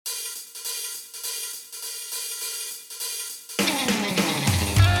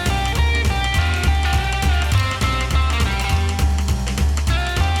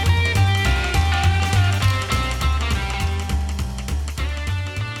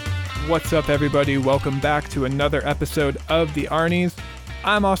What's up, everybody? Welcome back to another episode of The Arnies.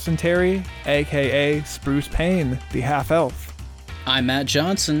 I'm Austin Terry, a.k.a. Spruce Payne, the half-elf. I'm Matt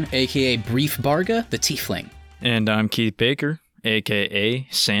Johnson, a.k.a. Brief Barga, the tiefling. And I'm Keith Baker, a.k.a.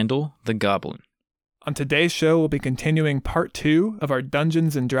 Sandal, the goblin. On today's show, we'll be continuing part 2 of our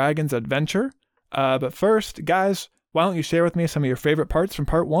Dungeons & Dragons adventure. But first, guys, why don't you share with me some of your favorite parts from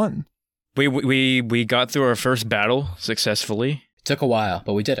part 1? We got through our first battle successfully. It took a while,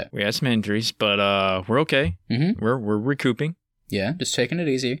 but we did it. We had some injuries, but we're okay. Mm-hmm. We're recouping. Yeah, just taking it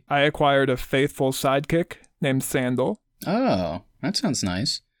easy. I acquired a faithful sidekick named Sandal. Oh, that sounds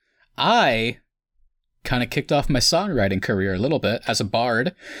nice. I kind of kicked off my songwriting career a little bit as a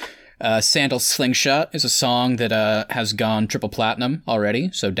bard. Sandal's Slingshot is a song that has gone triple platinum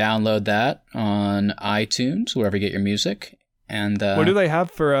already, so download that on iTunes, wherever you get your music. And what do they have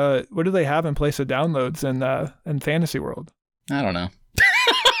for what do they have in place of downloads in Fantasy World? I don't know.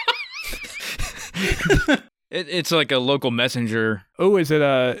 It's like a local messenger. Oh, is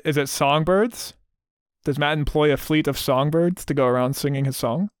it songbirds? Does Matt employ a fleet of songbirds to go around singing his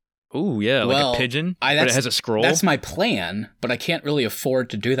song? Oh, yeah, like a pigeon, but it has a scroll. That's my plan, but I can't really afford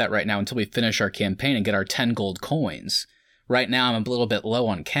to do that right now until we finish our campaign and get our 10 gold coins. Right now, I'm a little bit low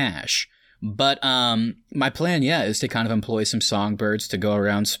on cash. But my plan, is to kind of employ some songbirds to go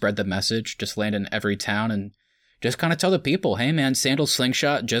around, spread the message, just land in every town and just kind of tell the people, hey man, Sandal's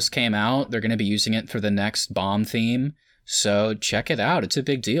Slingshot just came out. They're going to be using it for the next bomb theme. So check it out. It's a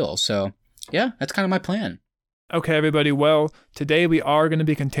big deal. So yeah, that's kind of my plan. Okay, everybody. Well, today we are going to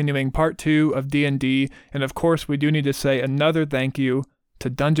be continuing part 2 of D&D. And of course, we do need to say another thank you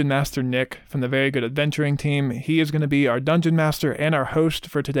to Dungeon Master Nick from the Very Good Adventuring team. He is going to be our Dungeon Master and our host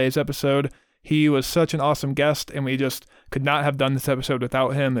for today's episode. He was such an awesome guest, and we just could not have done this episode without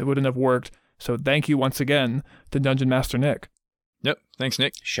him. It wouldn't have worked. So thank you once again to Dungeon Master Nick. Yep, thanks,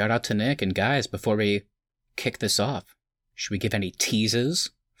 Nick. Shout out to Nick. And guys, before we kick this off, should we give any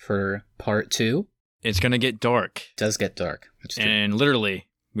teases for part 2? It's going to get dark. It does get dark. And literally,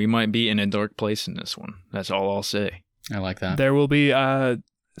 we might be in a dark place in this one. That's all I'll say. I like that. There will be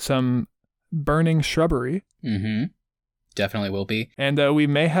some burning shrubbery. Mm-hmm. Definitely will be. And we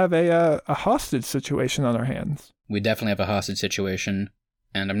may have a hostage situation on our hands. We definitely have a hostage situation,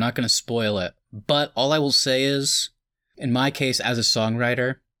 and I'm not going to spoil it. But all I will say is, in my case as a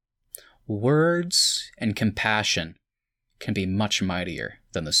songwriter, words and compassion can be much mightier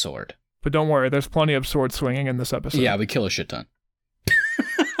than the sword. But don't worry, there's plenty of sword swinging in this episode. Yeah, we kill a shit ton.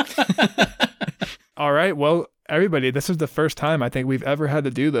 All right, well, everybody, this is the first time I think we've ever had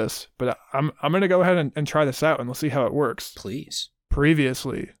to do this, but I'm going to go ahead and try this out, and we'll see how it works. Please.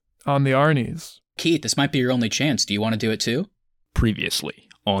 Previously on the Arnies. Keith, this might be your only chance. Do you want to do it too? Previously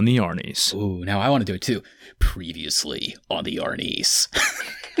on the Arnies. Ooh, now I want to do it too. Previously on the Arnies.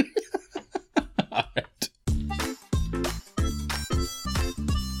 All right.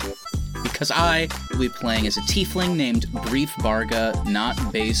 Because I will be playing as a tiefling named Brief Barga,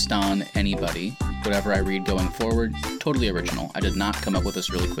 not based on anybody. Whatever I read going forward, totally original. I did not come up with this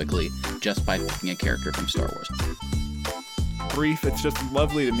really quickly, just by picking a character from Star Wars. Brief, it's just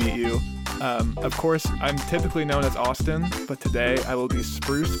lovely to meet you. Of course, I'm typically known as Austin, but today I will be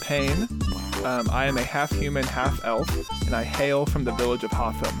Spruce Payne. I am a half-human, half-elf, and I hail from the village of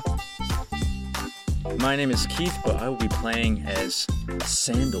Hotham. My name is Keith, but I will be playing as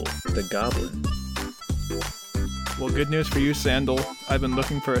Sandal, the goblin. Well, good news for you, Sandal. I've been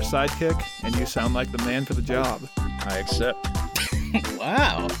looking for a sidekick, and you sound like the man for the job. I accept.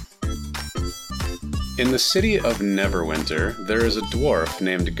 Wow. In the city of Neverwinter, there is a dwarf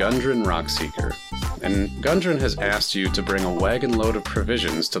named Gundren Rockseeker, and Gundren has asked you to bring a wagon load of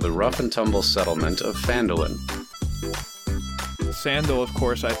provisions to the rough-and-tumble settlement of Phandalin. Sandal, of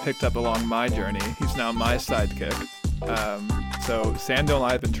course, I picked up along my journey. He's now my sidekick. So Sandal and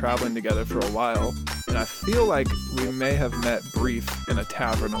I have been traveling together for a while, and I feel like we may have met Brief in a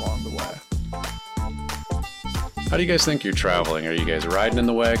tavern along the way. How do you guys think you're traveling? Are you guys riding in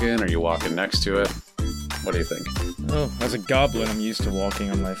the wagon? Are you walking next to it? What do you think? Oh, as a goblin, I'm used to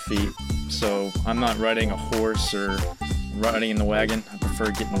walking on my feet, so I'm not riding a horse or riding in the wagon. I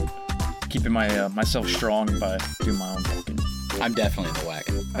prefer keeping myself strong by doing my own walking. I'm definitely in the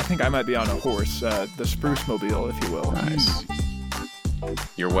wagon. I think I might be on a horse, the Spruce Mobile, if you will. Nice.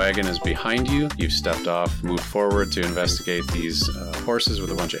 Your wagon is behind you. You've stepped off, moved forward to investigate these horses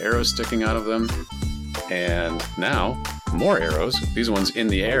with a bunch of arrows sticking out of them. And now, more arrows, these ones in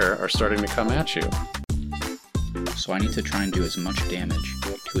the air, are starting to come at you. So I need to try and do as much damage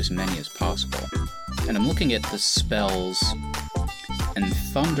to as many as possible. And I'm looking at the spells, and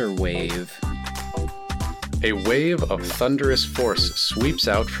Thunder Wave A wave of thunderous force sweeps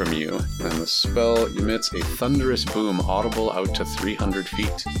out from you, and the spell emits a thunderous boom audible out to 300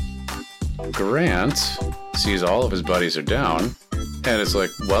 feet. Grant sees all of his buddies are down, and is like,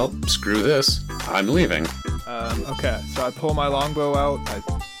 well, screw this, I'm leaving. Okay, so I pull my longbow out,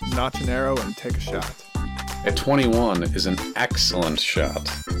 I notch an arrow, and take a shot. A 21 is an excellent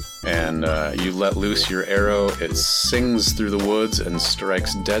shot, and you let loose your arrow. It sings through the woods and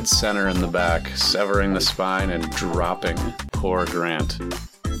strikes dead center in the back, severing the spine and dropping poor Grant.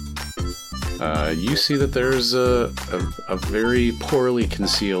 You see that there's a very poorly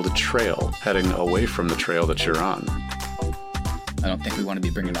concealed trail heading away from the trail that you're on. I don't think we want to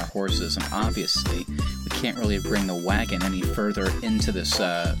be bringing our horses, and obviously we can't really bring the wagon any further into this,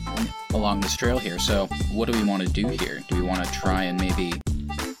 along this trail here. So what do we want to do here? Do we want to try and maybe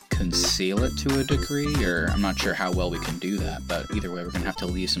conceal it to a degree? Or I'm not sure how well we can do that, but either way, we're going to have to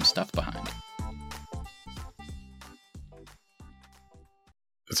leave some stuff behind.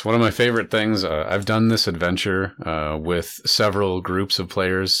 It's one of my favorite things. I've done this adventure with several groups of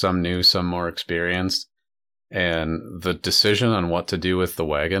players, some new, some more experienced. And the decision on what to do with the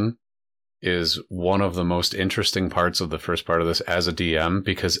wagon is one of the most interesting parts of the first part of this as a DM,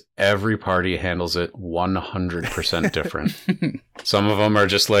 because every party handles it 100% different. Some of them are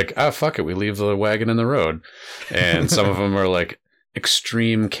just like, fuck it, we leave the wagon in the road. And some of them are like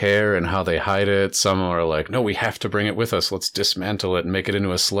extreme care and how they hide it. Some are like, no, we have to bring it with us. Let's dismantle it and make it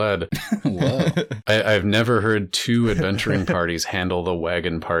into a sled. Whoa. I've never heard two adventuring parties handle the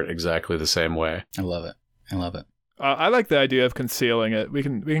wagon part exactly the same way. I love it. I love it. I like the idea of concealing it. We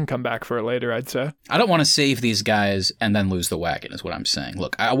can come back for it later, I'd say. I don't want to save these guys and then lose the wagon, is what I'm saying.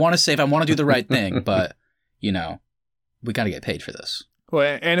 Look, I want to save, I want to do the right thing, but, we got to get paid for this.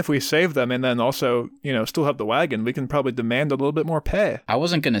 Well, and if we save them and then also, still have the wagon, we can probably demand a little bit more pay. I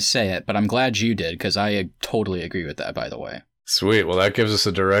wasn't going to say it, but I'm glad you did, because I totally agree with that, by the way. Sweet. Well, that gives us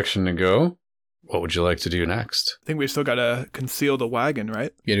a direction to go. What would you like to do next? I think we still got to conceal the wagon,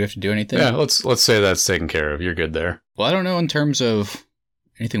 right? Yeah, do we have to do anything? Yeah, let's say that's taken care of. You're good there. Well, I don't know in terms of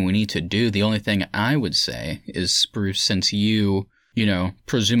anything we need to do. The only thing I would say is, Spruce, since you,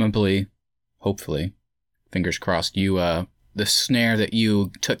 presumably, hopefully, fingers crossed, the snare that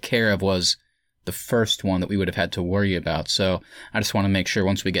you took care of was the first one that we would have had to worry about. So I just want to make sure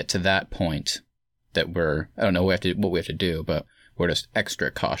once we get to that point that I don't know what we have to do, but we're just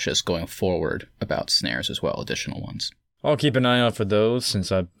extra cautious going forward about snares as well, additional ones. I'll keep an eye out for those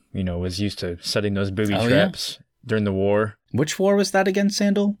since I, was used to setting those booby traps during the war. Which war was that again,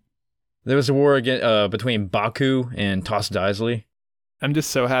 Sandal? There was a war between Baku and Toss Daisley. I'm just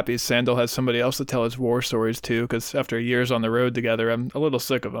so happy Sandal has somebody else to tell his war stories to, because after years on the road together, I'm a little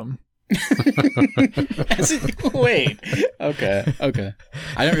sick of them. Wait. Okay.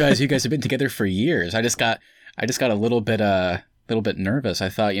 I didn't realize you guys have been together for years. I just got a little bit nervous. I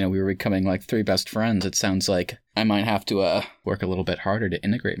thought, we were becoming like three best friends. It sounds like I might have to work a little bit harder to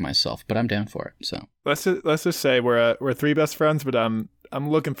integrate myself, but I'm down for it. So let's just say we're three best friends, but I'm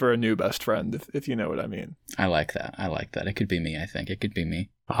looking for a new best friend, if you know what I mean. I like that. It could be me, I think. It could be me.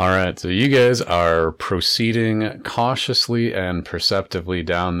 All right, so you guys are proceeding cautiously and perceptively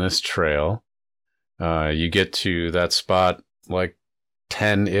down this trail. You get to that spot like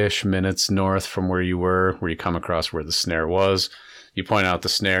 10-ish minutes north from where you were, where you come across where the snare was. You point out the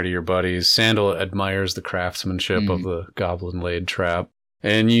snare to your buddies. Sandal admires the craftsmanship of the goblin-laid trap.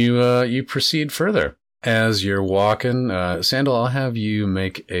 And you proceed further. As you're walking, Sandal, I'll have you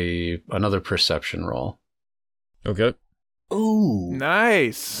make another perception roll. Okay. Ooh.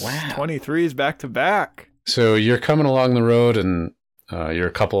 Nice. Wow. 23s back to back. So you're coming along the road, and you're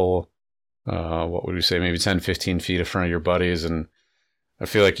a couple, what would we say, maybe 10, 15 feet in front of your buddies, and I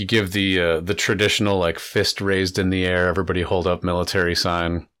feel like you give the traditional, like, fist raised in the air, everybody hold up military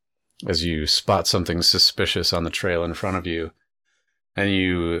sign as you spot something suspicious on the trail in front of you. And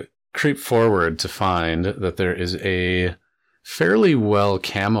you creep forward to find that there is a fairly well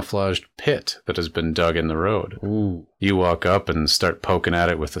camouflaged pit that has been dug in the road. Ooh. You walk up and start poking at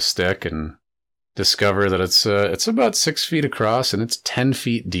it with a stick and discover that it's about 6 feet across and it's 10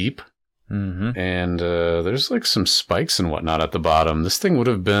 feet deep. Mm-hmm. And there's like some spikes and whatnot at the bottom. This thing would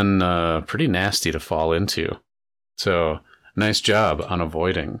have been pretty nasty to fall into. So nice job on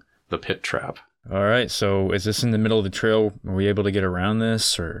avoiding the pit trap. All right, so is this in the middle of the trail? Are we able to get around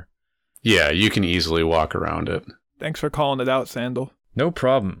this, or? Yeah, you can easily walk around it. Thanks for calling it out, Sandal. No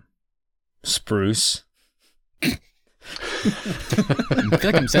problem. Spruce. I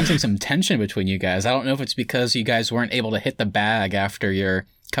feel like I'm sensing some tension between you guys. I don't know if it's because you guys weren't able to hit the bag after your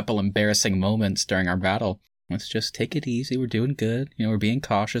couple embarrassing moments during our battle. Let's just take it easy. We're doing good. We're being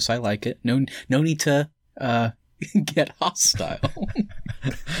cautious. I like it. No need to get hostile.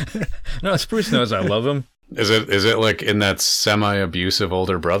 No, Spruce knows I love him. Is it like in that semi-abusive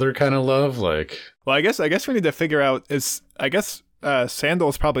older brother kind of love? Like, Well, I guess we need to figure out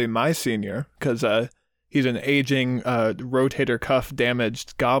Sandal's probably my senior because he's an aging rotator cuff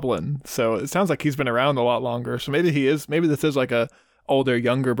damaged goblin. So it sounds like he's been around a lot longer. So maybe this is like a older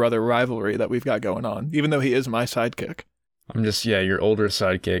younger brother rivalry that we've got going on, even though he is my sidekick. I'm just your older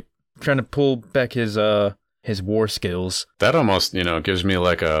sidekick, trying to pull back his war skills. that almost, gives me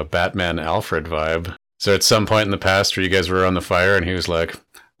like a Batman Alfred vibe. So at some point in the past where you guys were on the fire and he was like,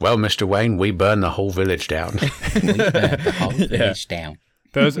 well, Mr. Wayne, we burned the whole village down. We burned the whole village down.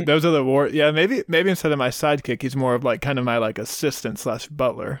 Those are the war. Yeah, maybe instead of my sidekick, he's more of like kind of my like assistant /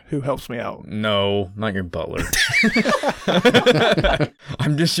 butler who helps me out. No, not your butler.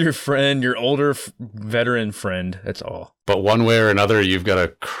 I'm just your friend, your older veteran friend. That's all. But one way or another, you've got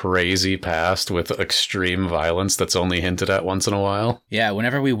a crazy past with extreme violence that's only hinted at once in a while. Yeah,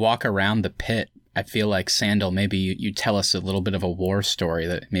 whenever we walk around the pit, I feel like, Sandal, maybe you tell us a little bit of a war story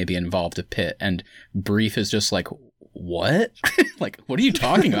that maybe involved a pit, and Brief is just like, what? Like, what are you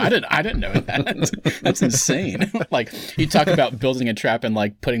talking about? I didn't know that. That's insane. Like, you talk about building a trap and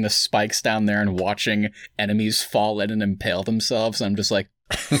like putting the spikes down there and watching enemies fall in and impale themselves. I'm just like,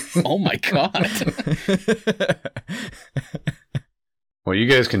 oh my God. Well, you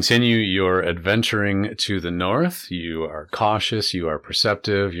guys continue your adventuring to the north. You are cautious, you are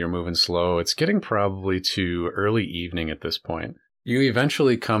perceptive, you're moving slow. It's getting probably to early evening at this point. You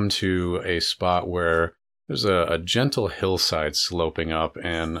eventually come to a spot where there's a gentle hillside sloping up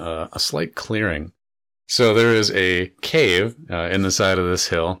and a slight clearing. So there is a cave in the side of this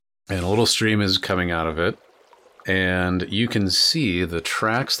hill, and a little stream is coming out of it. And you can see the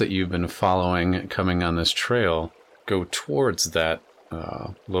tracks that you've been following coming on this trail go towards that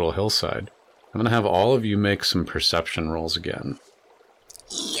little hillside. I'm going to have all of you make some perception rolls again.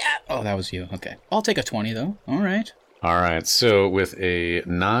 Yeah. Oh, that was you. Okay. I'll take a 20, though. All right. All right, so with a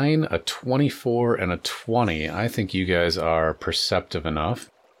 9, a 24, and a 20, I think you guys are perceptive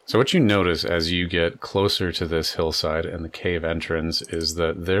enough. So what you notice as you get closer to this hillside and the cave entrance is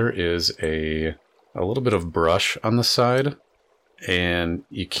that there is a little bit of brush on the side, and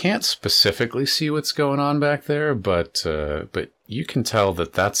you can't specifically see what's going on back there, but you can tell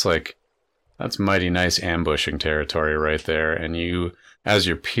that that's mighty nice ambushing territory right there, and as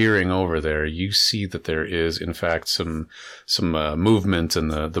you're peering over there, you see that there is, in fact, some movement, and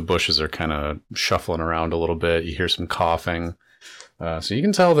the bushes are kind of shuffling around a little bit. You hear some coughing. So you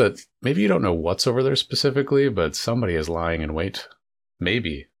can tell that maybe you don't know what's over there specifically, but somebody is lying in wait,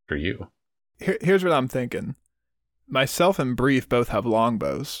 maybe, for you. Here's what I'm thinking. Myself and Brief both have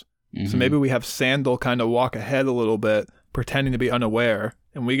longbows. So maybe we have Sandal kind of walk ahead a little bit, pretending to be unaware,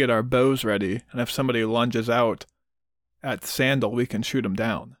 and we get our bows ready, and if somebody lunges out at Sandal, we can shoot him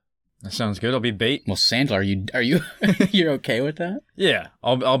down. That sounds good. I'll be bait. Well, Sandal, are you you're okay with that? Yeah,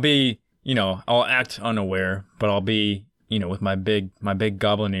 I'll be, I'll act unaware, but I'll be, with my big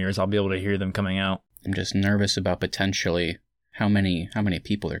goblin ears, I'll be able to hear them coming out. I'm just nervous about potentially how many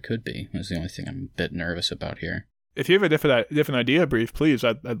people there could be. That's the only thing I'm a bit nervous about here. If you have a different idea, Brief, please,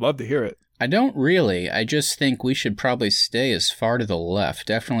 I'd love to hear it. I don't really. I just think we should probably stay as far to the left.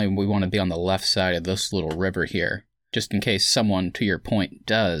 Definitely we want to be on the left side of this little river here. Just in case someone, to your point,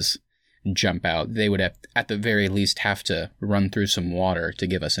 does jump out, they would at the very least have to run through some water to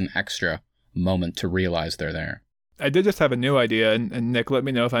give us an extra moment to realize they're there. I did just have a new idea, and Nick, let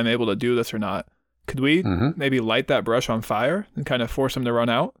me know if I'm able to do this or not. Could we maybe light that brush on fire and kind of force him to run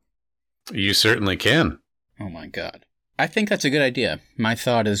out? You certainly can. Oh my God. I think that's a good idea. My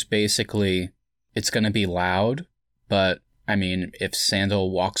thought is basically it's going to be loud, but I mean, if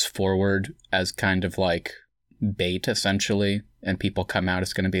Sandal walks forward as kind of like bait, essentially, and people come out,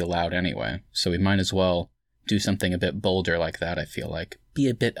 it's going to be loud anyway. So we might as well do something a bit bolder like that, I feel like. Be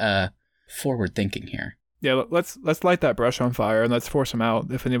a bit forward thinking here. Yeah, let's light that brush on fire and let's force him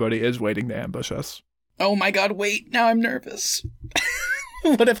out if anybody is waiting to ambush us. Oh my God, wait, now I'm nervous.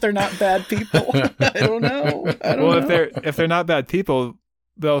 What if they're not bad people? I don't know. If they're not bad people,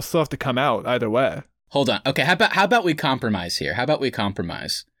 they'll still have to come out either way. Hold on. Okay, how about we compromise here?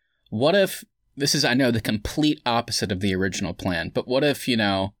 What if this is, I know, the complete opposite of the original plan, but what if,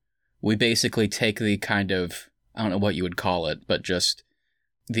 we basically take the kind of, I don't know what you would call it, but just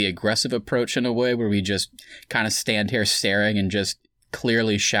the aggressive approach in a way where we just kind of stand here staring and just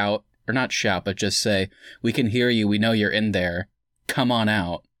clearly shout, or not shout, but just say, we can hear you, we know you're in there, come on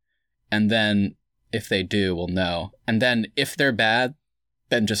out. And then if they do, we'll know. And then if they're bad,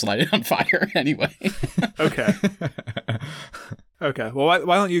 then just light it on fire anyway. Okay. Okay. Well,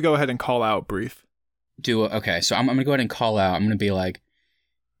 why don't you go ahead and call out, Brief? Okay, so I'm gonna go ahead and call out. I'm gonna be like,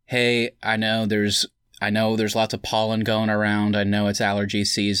 hey, I know there's lots of pollen going around. I know it's allergy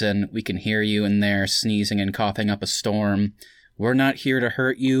season. We can hear you in there sneezing and coughing up a storm. We're not here to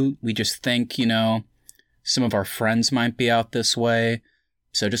hurt you. We just think, some of our friends might be out this way.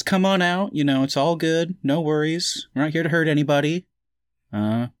 So just come on out. It's all good. No worries. We're not here to hurt anybody.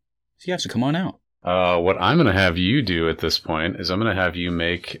 So come on out. What I'm going to have you do at this point is I'm going to have you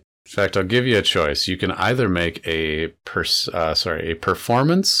make... In fact, I'll give you a choice. You can either make a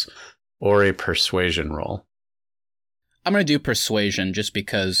performance or a persuasion roll. I'm going to do persuasion just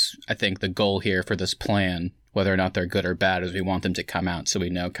because I think the goal here for this plan, whether or not they're good or bad, is we want them to come out so we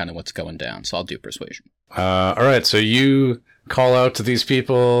know kind of what's going down. So I'll do persuasion. All right, so you call out to these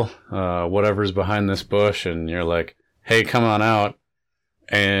people, whatever's behind this bush, and you're like, hey, come on out,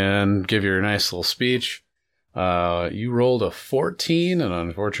 and give your nice little speech. You rolled a 14, and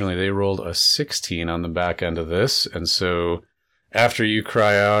unfortunately they rolled a 16 on the back end of this, and so after you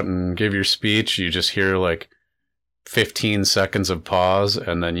cry out and give your speech, you just hear like 15 seconds of pause,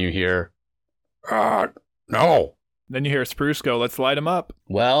 and then you hear, no. Then you hear Spruce go, let's light him up.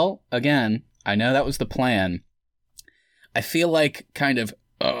 Well, again, I know that was the plan. I feel like kind of,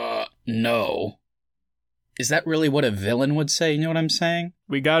 no. Is that really what a villain would say? You know what I'm saying?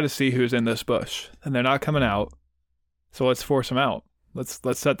 We got to see who's in this bush, and they're not coming out. So let's force them out.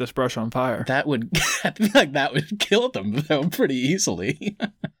 Let's set this brush on fire. I feel like that would kill them though pretty easily.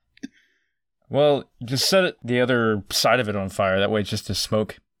 Well, just set the other side of it on fire. That way it's just the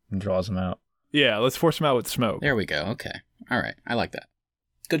smoke and draws them out. Yeah, let's force them out with smoke. There we go. Okay. All right. I like that.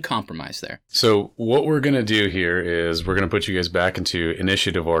 Good compromise there. So what we're going to do here is we're going to put you guys back into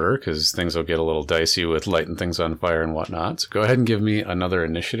initiative order because things will get a little dicey with lighting things on fire and whatnot. So go ahead and give me another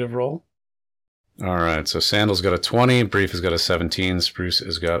initiative roll. All right, so Sandal's got a 20, Brief has got a 17, Spruce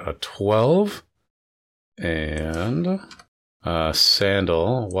has got a 12. And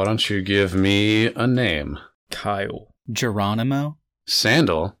Sandal, why don't you give me a name? Kyle. Geronimo?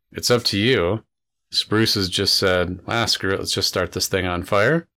 Sandal, it's up to you. Spruce has just said, screw it, let's just start this thing on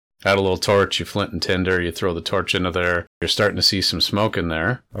fire. Add a little torch, you flint and tinder, you throw the torch into there. You're starting to see some smoke in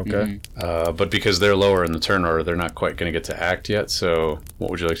there. Okay. But because they're lower in the turn order, they're not quite going to get to act yet. So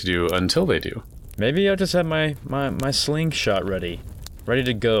what would you like to do until they do? Maybe I'll just have my slingshot ready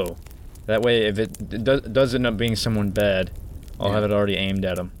to go. That way, if it does end up being someone bad, I'll have it already aimed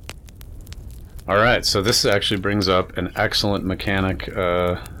at them. All right, so this actually brings up an excellent mechanic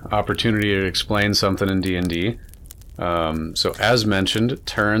opportunity to explain something in D&D. So as mentioned,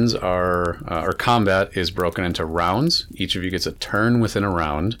 turns or combat is broken into rounds. Each of you gets a turn within a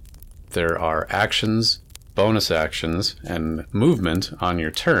round. There are actions, bonus actions, and movement on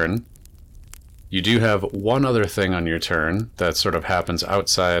your turn. You do have one other thing on your turn that sort of happens in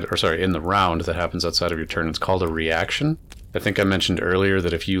the round that happens outside of your turn. It's called a reaction. I think I mentioned earlier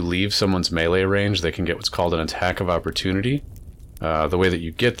that if you leave someone's melee range, they can get what's called an attack of opportunity. The way that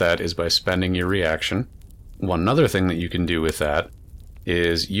you get that is by spending your reaction. One other thing that you can do with that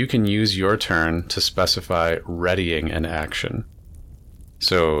is you can use your turn to specify readying an action.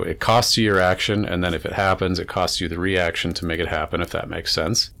 So it costs you your action, and then if it happens, it costs you the reaction to make it happen, if that makes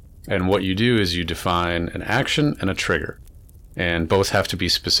sense. And what you do is you define an action and a trigger, and both have to be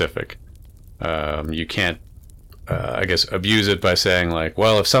specific. You can't abuse it by saying like,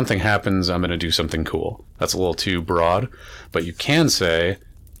 well, if something happens, I'm going to do something cool. That's a little too broad. But you can say,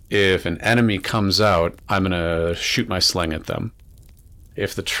 if an enemy comes out, I'm going to shoot my sling at them.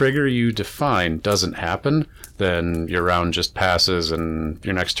 If the trigger you define doesn't happen, then your round just passes and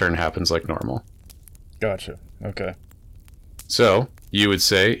your next turn happens like normal. Gotcha. Okay. So, you would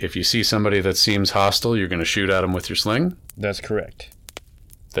say, if you see somebody that seems hostile, you're going to shoot at them with your sling? That's correct.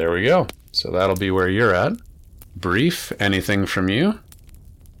 There we go. So that'll be where you're at. Brief, anything from you?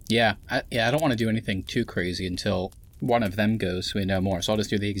 Yeah, I don't want to do anything too crazy until one of them goes so we know more. So I'll just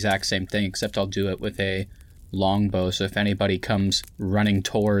do the exact same thing, except I'll do it with a longbow. So if anybody comes running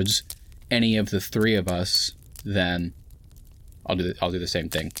towards any of the three of us, then I'll do the same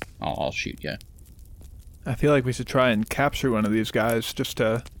thing. I'll shoot, yeah. I feel like we should try and capture one of these guys just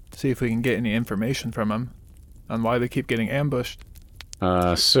to see if we can get any information from them on why they keep getting ambushed.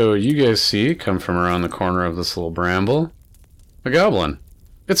 So you guys see, come from around the corner of this little bramble, a goblin.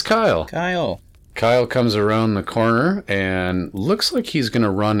 It's Kyle. Kyle comes around the corner and looks like he's going to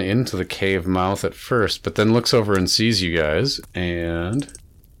run into the cave mouth at first, but then looks over and sees you guys, and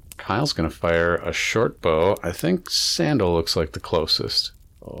Kyle's going to fire a short bow. I think Sandal looks like the closest.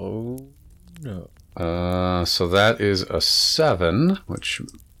 Oh, no. So that is a 7, which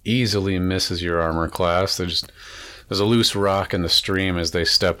easily misses your armor class. There's a loose rock in the stream as they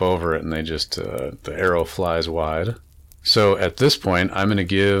step over it, and they just the arrow flies wide. So at this point, I'm going to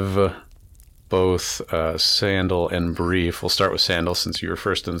give both Sandal and Brief. We'll start with Sandal since you were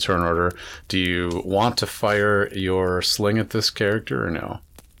first in the turn order. Do you want to fire your sling at this character or no?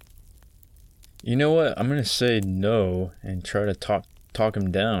 You know what? I'm gonna say no and try to talk him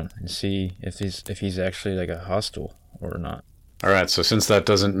down and see if he's actually like a hostile or not. All right, so since that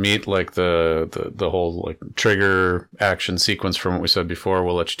doesn't meet like the whole like trigger action sequence from what we said before,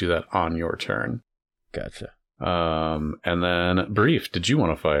 we'll let you do that on your turn. Gotcha. And then Brief, did you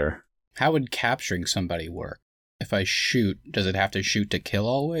want to fire? How would capturing somebody work? If I shoot, does it have to shoot to kill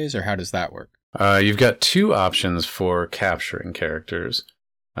always, or how does that work? You've got two options for capturing characters.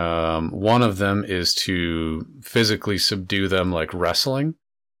 One of them is to physically subdue them like wrestling.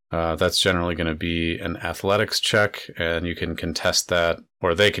 That's generally going to be an athletics check, and you can contest that,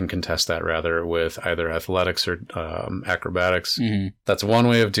 or they can contest that rather, with either athletics or acrobatics. Mm-hmm. That's one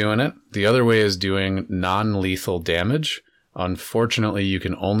way of doing it. The other way is doing non-lethal damage. Unfortunately, you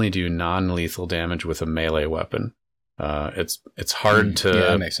can only do non-lethal damage with a melee weapon. It's hard to yeah,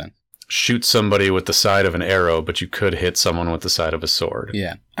 that makes sense. Shoot somebody with the side of an arrow, but you could hit someone with the side of a sword.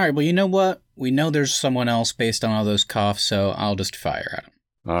 Yeah. All right, well, you know what? We know there's someone else based on all those coughs, so I'll just fire at him.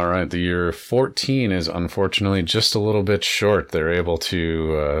 All right, the year 14 is unfortunately just a little bit short. They're able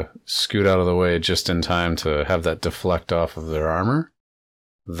to scoot out of the way just in time to have that deflect off of their armor.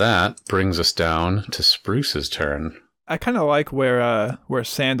 That brings us down to Spruce's turn. I kind of like where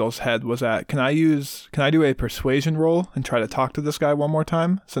Sandal's head was at. Can I do a persuasion roll and try to talk to this guy one more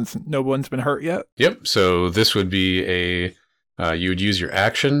time since no one's been hurt yet? Yep, so this would be you would use your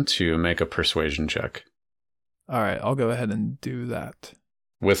action to make a persuasion check. All right, I'll go ahead and do that.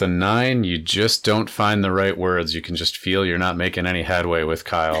 With a 9, you just don't find the right words. You can just feel you're not making any headway with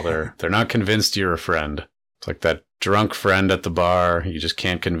Kyle. They're not convinced you're a friend. It's like that drunk friend at the bar. You just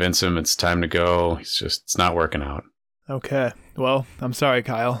can't convince him it's time to go. It's not working out. Okay. Well, I'm sorry,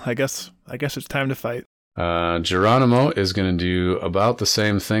 Kyle. I guess it's time to fight. Geronimo is going to do about the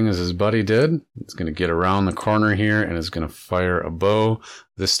same thing as his buddy did. He's going to get around the corner here and is going to fire a bow.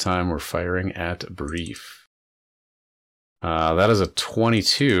 This time we're firing at Brief. That is a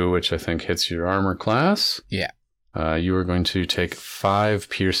 22, which I think hits your armor class. Yeah. You are going to take 5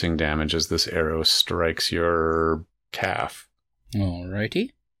 piercing damage as this arrow strikes your calf. Alrighty.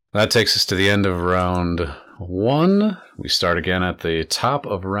 That takes us to the end of round 1. We start again at the top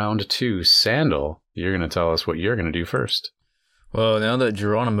of round 2. Sandal, you're going to tell us what you're going to do first. Well, now that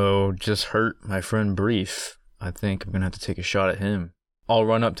Geronimo just hurt my friend Brief, I think I'm going to have to take a shot at him. I'll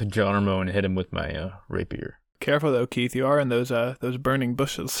run up to Geronimo and hit him with my rapier. Careful though, Keith. You are in those burning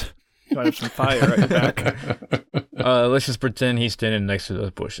bushes. You might have some fire at your back. Let's just pretend he's standing next to those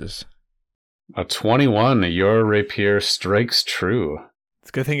bushes. A 21. Your rapier strikes true. It's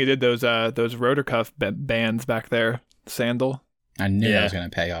a good thing you did those rotor cuff bands back there, Sandal. I knew that was going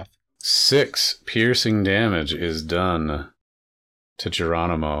to pay off. 6 piercing damage is done to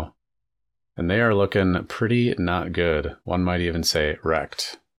Geronimo. And they are looking pretty not good. One might even say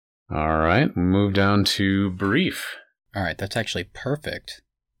wrecked. All right, move down to Brief. All right, that's actually perfect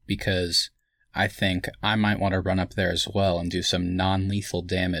because I think I might want to run up there as well and do some non-lethal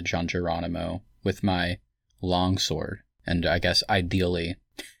damage on Geronimo with my longsword. And I guess ideally,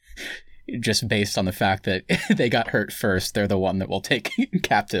 just based on the fact that they got hurt first, they're the one that will take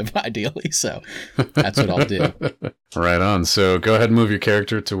captive, ideally. So that's what I'll do. Right on. So go ahead and move your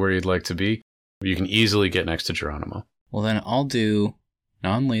character to where you'd like to be. You can easily get next to Geronimo. Well, then I'll do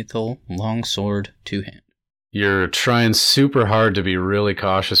non-lethal, longsword, 2-hand. You're trying super hard to be really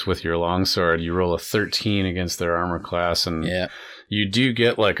cautious with your longsword. You roll a 13 against their armor class, and you do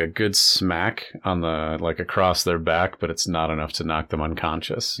get like a good smack on across their back, but it's not enough to knock them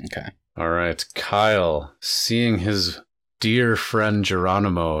unconscious. Okay. All right, Kyle, seeing his dear friend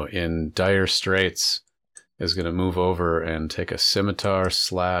Geronimo in dire straits, is going to move over and take a scimitar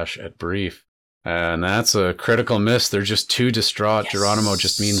slash at Brief. And that's a critical miss. They're just too distraught. Yes. Geronimo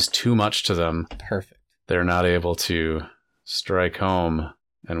just means too much to them. Perfect. They're not able to strike home.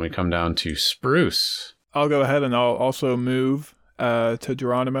 And we come down to Spruce. I'll go ahead and I'll also move to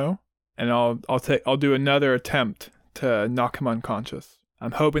Geronimo. And I'll do another attempt to knock him unconscious.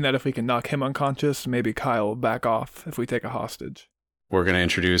 I'm hoping that if we can knock him unconscious, maybe Kyle will back off if we take a hostage. We're going to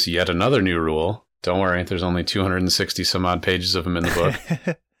introduce yet another new rule. Don't worry, there's only 260 some odd pages of them in the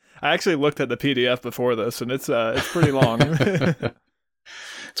book. I actually looked at the PDF before this, and it's pretty long.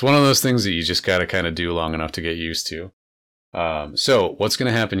 It's one of those things that you just got to kind of do long enough to get used to. So what's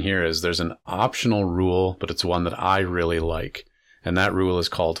going to happen here is there's an optional rule, but it's one that I really like. And that rule is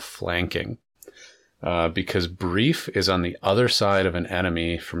called flanking. because Brief is on the other side of an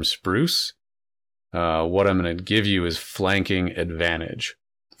enemy from Spruce. What I'm going to give you is flanking advantage.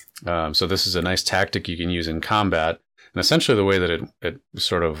 So this is a nice tactic you can use in combat. And essentially the way that it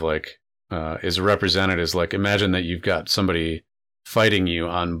sort of like is represented is like, imagine that you've got somebody fighting you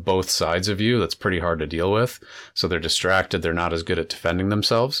on both sides of you. That's pretty hard to deal with. So they're distracted. They're not as good at defending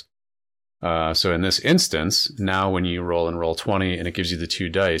themselves. So in this instance, now when you roll and roll 20 and it gives you the 2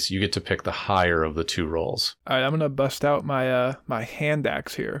 dice, you get to pick the higher of the 2 rolls. All right, I'm going to bust out my my hand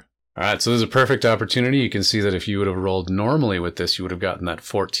axe here. All right, so there's a perfect opportunity. You can see that if you would have rolled normally with this, you would have gotten that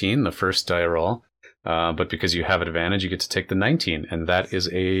 14, the first die roll. But because you have advantage, you get to take the 19, and that is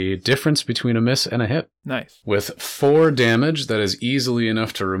a difference between a miss and a hit. Nice. With 4 damage, that is easily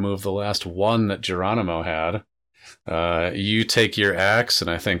enough to remove the last 1 that Geronimo had. You take your axe, and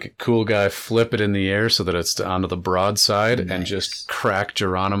I think Cool Guy flip it in the air so that it's onto the broadside, and just crack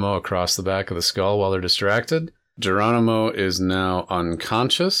Geronimo across the back of the skull while they're distracted. Geronimo is now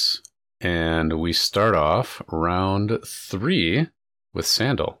unconscious, and we start off round 3 with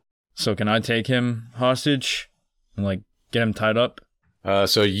Sandal. So can I take him hostage and, like, get him tied up?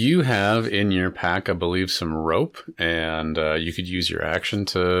 So you have in your pack, I believe, some rope, and you could use your action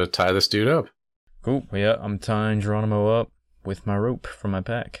to tie this dude up. Cool. Yeah, I'm tying Geronimo up with my rope from my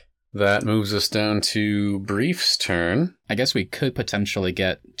pack. That moves us down to Brief's turn. I guess we could potentially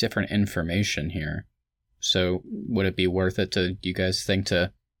get different information here. So would it be worth it to, you guys think,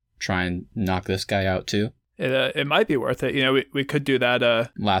 to try and knock this guy out too? It might be worth it. You know, we could do that.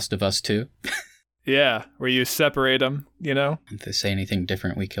 Last of Us 2? Yeah, where you separate them, you know? If they say anything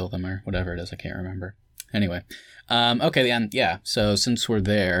different, we kill them or whatever it is. I can't remember. Anyway. Okay, then, yeah. So since we're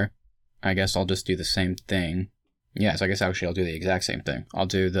there, I guess I'll just do the same thing. Yes, I guess actually I'll do the exact same thing. I'll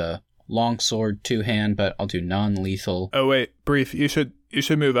do the longsword 2-hand, but I'll do non-lethal. Oh, wait. Brief, you should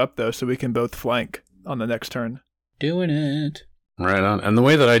move up, though, so we can both flank on the next turn. Doing it. Right on. And the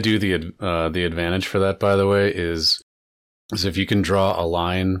way that I do the advantage for that, by the way, is if you can draw a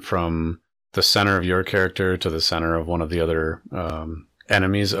line from the center of your character to the center of one of the other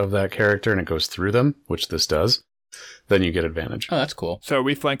enemies of that character, and it goes through them, which this does, then you get advantage. Oh, that's cool. So are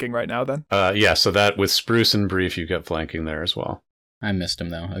we flanking right now, then? Yeah, so that with Spruce and Brief, you get flanking there as well. I missed him,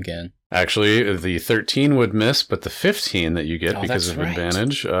 though, again. Actually, the 13 would miss, but the 15 that you get because of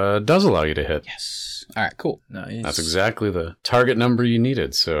advantage does allow you to hit. Yes. All right, cool. Nice. That's exactly the target number you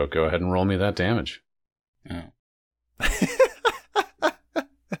needed, so go ahead and roll me that damage. Oh.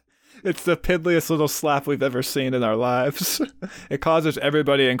 It's the piddliest little slap we've ever seen in our lives. It causes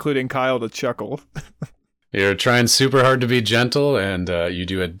everybody, including Kyle, to chuckle. You're trying super hard to be gentle, and you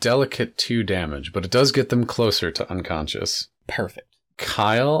do a delicate 2 damage, but it does get them closer to unconscious. Perfect.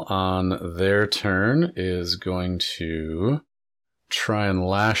 Kyle, on their turn, is going to try and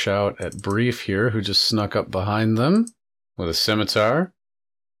lash out at Brief here, who just snuck up behind them with a scimitar.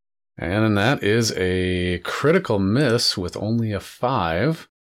 And that is a critical miss with only a 5.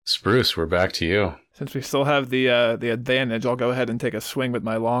 Spruce, we're back to you. Since we still have the advantage, I'll go ahead and take a swing with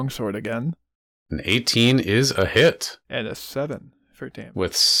my longsword again. An 18 is a hit. And a 7 for damage.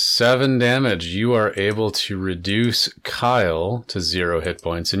 With 7 damage, you are able to reduce Kyle to 0 hit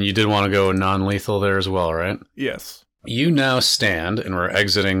points. And you did want to go non-lethal there as well, right? Yes. You now stand, and we're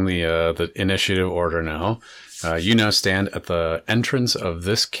exiting the initiative order now. You now stand at the entrance of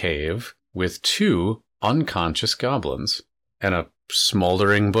this cave with 2 unconscious goblins and a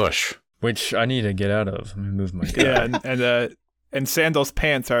smoldering bush. Which I need to get out of. Let me move my guy. Yeah, and Sandal's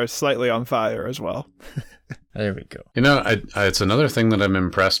pants are slightly on fire as well. There we go. You know, it's another thing that I'm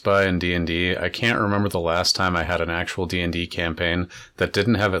impressed by in D&D. I can't remember the last time I had an actual D&D campaign that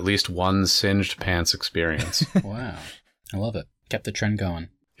didn't have at least one singed pants experience. Wow. I love it. Kept the trend going.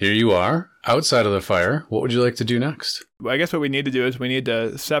 Here you are, outside of the fire. What would you like to do next? Well, I guess what we need to do is we need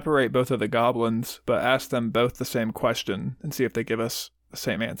to separate both of the goblins, but ask them both the same question and see if they give us the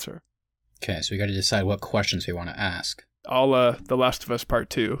same answer. Okay, so we got to decide what questions we want to ask. All The Last of Us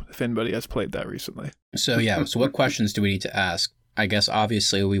Part 2, if anybody has played that recently. So yeah, so what questions do we need to ask? I guess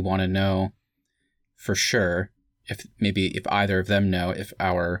obviously we want to know for sure, if either of them know if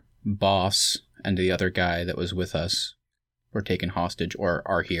our boss and the other guy that was with us were taken hostage or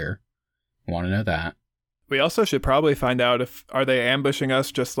are here. We want to know that. We also should probably find out are they ambushing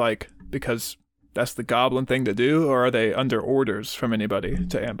us just like because that's the goblin thing to do, or are they under orders from anybody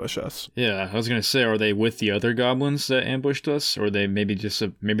to ambush us? Yeah, I was gonna say, are they with the other goblins that ambushed us, or are they maybe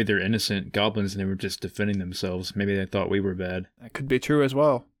maybe they're innocent goblins and they were just defending themselves? Maybe they thought we were bad. That could be true as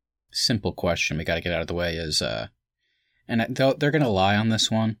well. Simple question we got to get out of the way is, and they're gonna lie on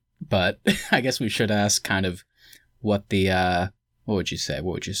this one, but I guess we should ask kind of what the what would you say?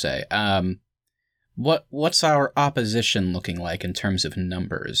 What's our opposition looking like in terms of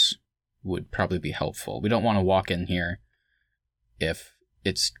numbers would probably be helpful. We don't want to walk in here if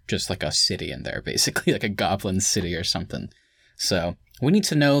it's just like a city in there, basically, like a goblin city or something. So we need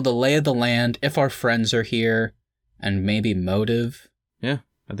to know the lay of the land, if our friends are here, and maybe motive. Yeah,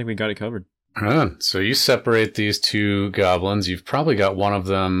 I think we got it covered. All right, so you separate these two goblins. You've probably got one of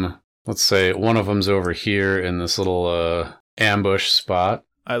them, let's say one of them's over here in this little ambush spot.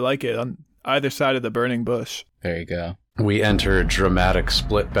 I like it, on either side of the burning bush. There you go. We enter dramatic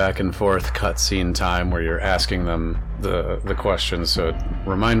split back and forth cutscene time where you're asking them the questions. So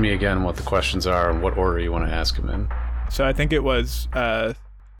remind me again what the questions are and what order you want to ask them in. So I think it was, are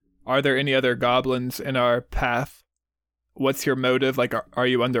there any other goblins in our path? What's your motive? Like, are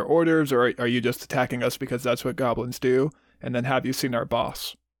you under orders, or are you just attacking us because that's what goblins do? And then have you seen our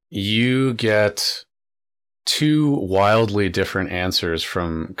boss? You get two wildly different answers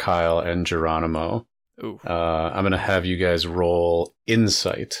from Kyle and Geronimo. Ooh. I'm going to have you guys roll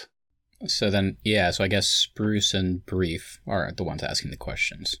insight. So then, so I guess Spruce and Brief are the ones asking the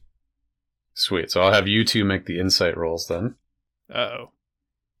questions. Sweet. So I'll have you two make the insight rolls then. Uh-oh.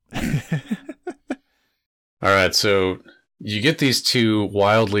 All right, so you get these two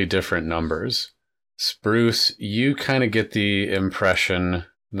wildly different numbers. Spruce, you kind of get the impression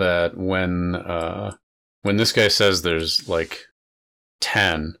that when this guy says there's like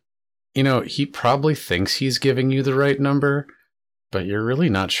 10, he probably thinks he's giving you the right number, but you're really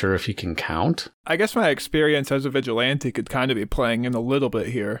not sure if he can count. I guess my experience as a vigilante could kind of be playing in a little bit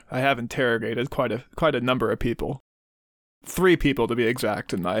here. I have interrogated quite a number of people. 3 people to be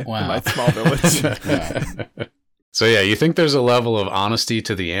exact in my small village. So yeah, you think there's a level of honesty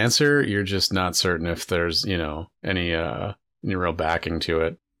to the answer. You're just not certain if there's, any real backing to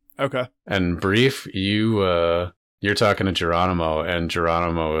it. Okay. And Brief, you're talking to Geronimo, and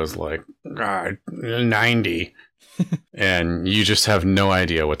Geronimo is like, 90. And you just have no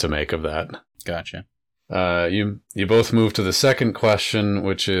idea what to make of that. Gotcha. You both move to the second question,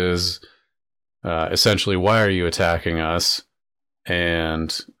 which is essentially, why are you attacking us?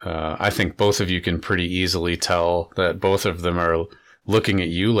 And I think both of you can pretty easily tell that both of them are looking at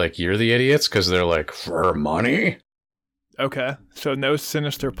you like you're the idiots, because they're like, for money? Okay, so no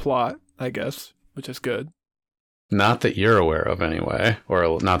sinister plot, I guess, which is good. Not that you're aware of, anyway,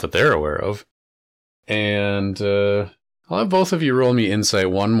 or not that they're aware of. And I'll have both of you roll me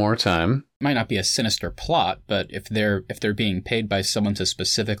insight one more time. Might not be a sinister plot, but if they're being paid by someone to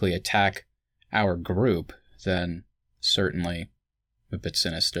specifically attack our group, then certainly a bit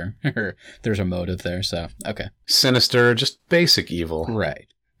sinister. There's a motive there, so okay. Sinister, just basic evil. Right.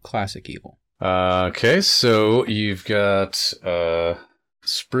 Classic evil. Okay, so you've got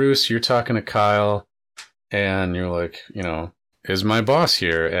Spruce, you're talking to Kyle, and you're like, is my boss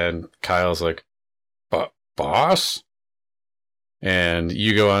here? And Kyle's like, boss? And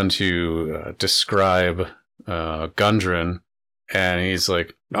you go on to describe Gundren, and he's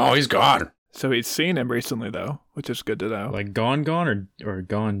like, no, he's gone. So he's seen him recently, though, which is good to know. Like gone or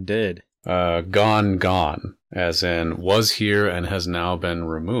gone dead? Gone, as in was here and has now been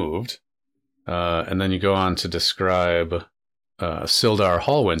removed. And then you go on to describe Sildar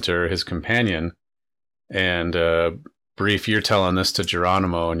Hallwinter, his companion, and Brief, you're telling this to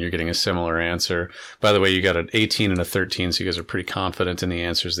Geronimo, and you're getting a similar answer. By the way, you got an 18 and a 13, so you guys are pretty confident in the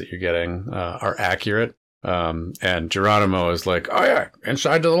answers that you're getting are accurate. And Geronimo is like, oh yeah,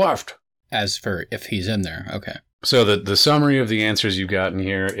 inside to the left. As for if he's in there, okay. So the summary of the answers you've gotten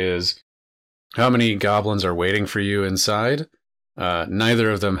here is how many goblins are waiting for you inside.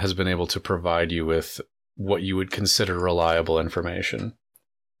 Neither of them has been able to provide you with what you would consider reliable information.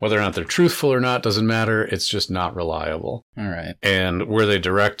 Whether or not they're truthful or not doesn't matter. It's just not reliable. All right. And were they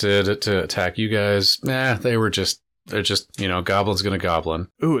directed to attack you guys? They're just, goblin's gonna goblin.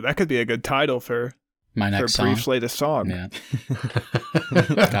 Ooh, that could be a good title for my next song. Brief's latest song. Yeah.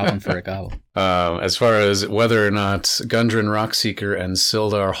 Goblin for a goblin. As far as whether or not Gundren Rockseeker and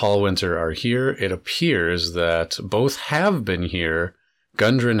Sildar Hallwinter are here, it appears that both have been here.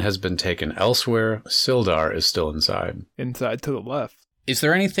 Gundren has been taken elsewhere. Sildar is still inside. Inside to the left. Is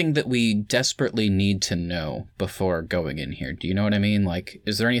there anything that we desperately need to know before going in here? Do you know what I mean? Like,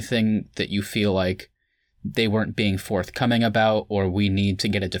 is there anything that you feel like they weren't being forthcoming about, or we need to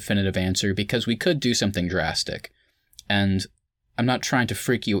get a definitive answer? Because we could do something drastic. And I'm not trying to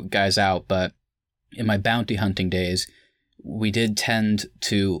freak you guys out, but in my bounty hunting days, we did tend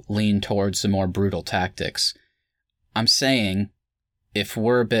to lean towards the more brutal tactics. I'm saying, if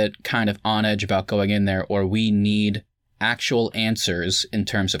we're a bit kind of on edge about going in there, or we need actual answers in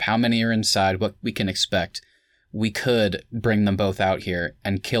terms of how many are inside, what we can expect, we could bring them both out here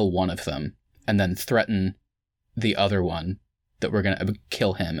and kill one of them, and then threaten the other one that we're going to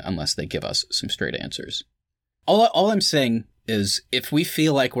kill him unless they give us some straight answers. All I'm saying is if we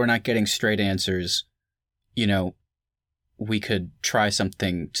feel like we're not getting straight answers, you know, we could try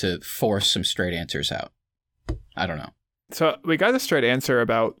something to force some straight answers out. I don't know. So we got a straight answer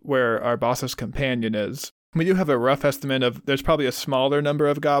about where our boss's companion is. We do have a rough estimate of there's probably a smaller number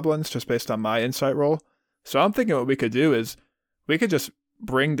of goblins just based on my insight roll. So I'm thinking what we could do is we could just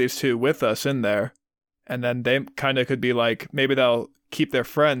bring these two with us in there, and then they kind of could be like, maybe they'll keep their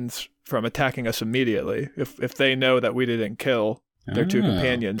friends from attacking us immediately if they know that we didn't kill their two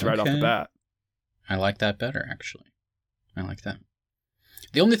companions right off the bat. I like that better, actually. I like that.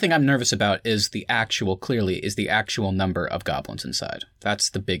 The only thing I'm nervous about is the actual number of goblins inside. That's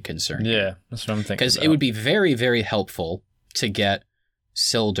the big concern. Yeah, that's what I'm thinking. Because it would be very, very helpful to get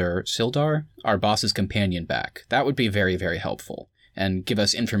Sildar, our boss's companion, back. That would be very, very helpful and give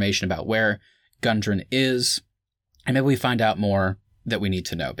us information about where Gundren is, and maybe we find out more that we need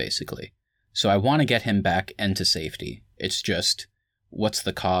to know, basically. So I want to get him back into safety. It's just, what's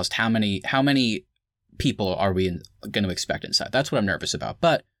the cost? How many people are we going to expect inside? That's what I'm nervous about.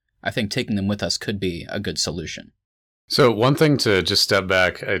 But I think taking them with us could be a good solution. So one thing to just step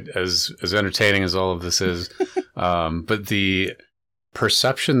back, as entertaining as all of this is, but the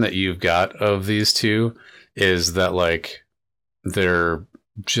perception that you've got of these two is that, like, they're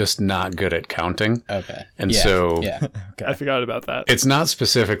just not good at counting. Okay. And so okay. I forgot about that. It's not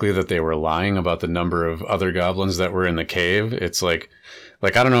specifically that they were lying about the number of other goblins that were in the cave. It's like I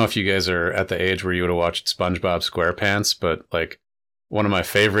don't know if you guys are at the age where you would have watched SpongeBob SquarePants, but like one of my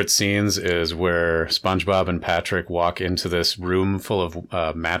favorite scenes is where SpongeBob and Patrick walk into this room full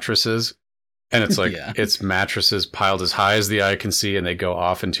of mattresses. And it's like, it's mattresses piled as high as the eye can see, and they go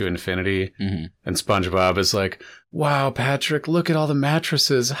off into infinity. Mm-hmm. And SpongeBob is like, wow, Patrick, look at all the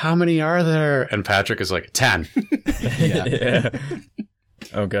mattresses. How many are there? And Patrick is like, 10. Yeah.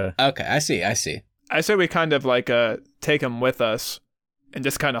 Okay. Okay, I see. I say we kind of like take them with us and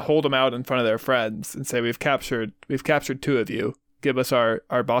just kind of hold them out in front of their friends and say, we've captured two of you. Give us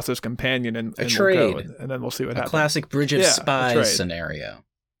our boss's companion and trade. We'll go, and then we'll see what happens. A classic Bridge of Spies scenario.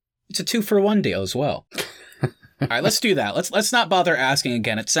 It's a 2-for-1 deal as well. All right, let's do that. Let's not bother asking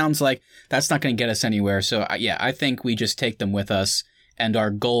again. It sounds like that's not going to get us anywhere. So I think we just take them with us, and our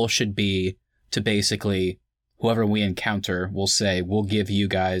goal should be to basically, whoever we encounter, we'll say, we'll give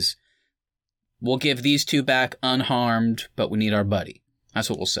these two back unharmed, but we need our buddy. That's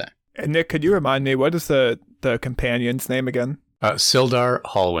what we'll say. And Nick, could you remind me, what is the companion's name again? Sildar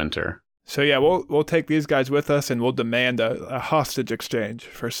Hallwinter. So yeah, we'll take these guys with us, and we'll demand a hostage exchange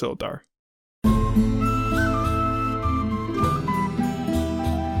for Sildar.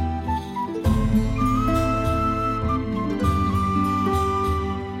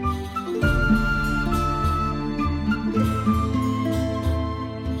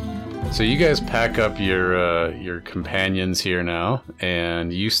 So you guys pack up your companions here now,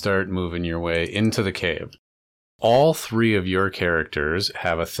 and you start moving your way into the cave. All three of your characters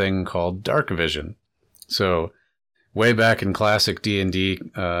have a thing called dark vision. So way back in classic D&D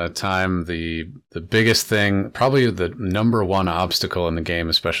time, the biggest thing, probably the number one obstacle in the game,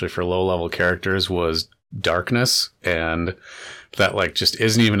 especially for low-level characters, was darkness, and that like just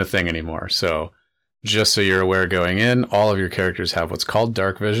isn't even a thing anymore. So just so you're aware going in, all of your characters have what's called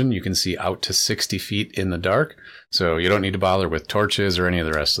dark vision. You can see out to 60 feet in the dark, so you don't need to bother with torches or any of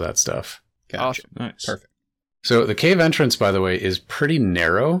the rest of that stuff. Gotcha. Awesome. Nice. Perfect. So the cave entrance, by the way, is pretty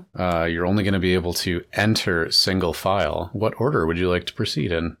narrow. You're only going to be able to enter single file. What order would you like to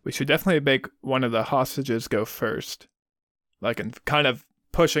proceed in? We should definitely make one of the hostages go first. Like, and kind of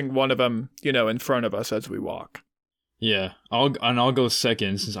pushing one of them, in front of us as we walk. Yeah, I'll go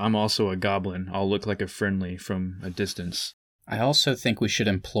second since I'm also a goblin. I'll look like a friendly from a distance. I also think we should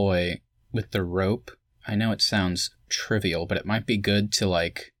employ with the rope. I know it sounds trivial, but it might be good to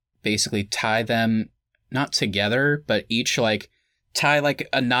like basically tie them not together, but each like tie like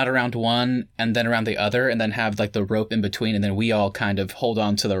a knot around one and then around the other, and then have like the rope in between, and then we all kind of hold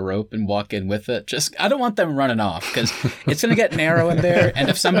on to the rope and walk in with it. Just, I don't want them running off because it's going to get narrow in there. And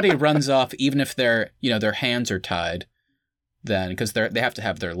if somebody runs off, even if their hands are tied, then because they have to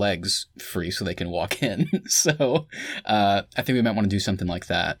have their legs free so they can walk in. So I think we might want to do something like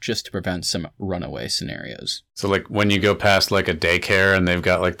that just to prevent some runaway scenarios. So like when you go past like a daycare and they've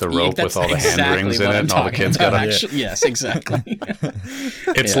got like the rope with all the hand rings in it and all the kids got it. Yes, exactly.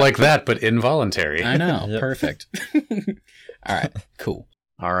 It's like that, but involuntary. I know. Yep. Perfect. All right, cool.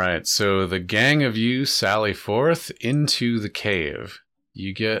 All right, so the gang of you sally forth into the cave.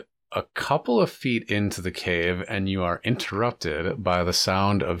 You get a couple of feet into the cave, and you are interrupted by the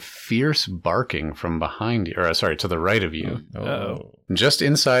sound of fierce barking from behind you, or sorry, to the right of you. Oh. Just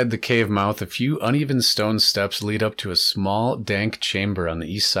inside the cave mouth, a few uneven stone steps lead up to a small, dank chamber on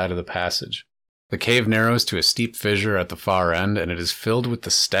the east side of the passage. The cave narrows to a steep fissure at the far end, and it is filled with the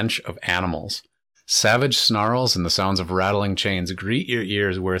stench of animals. Savage snarls and the sounds of rattling chains greet your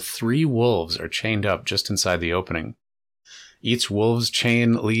ears where 3 wolves are chained up just inside the opening. Each wolf's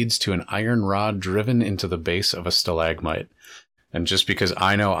chain leads to an iron rod driven into the base of a stalagmite. And just because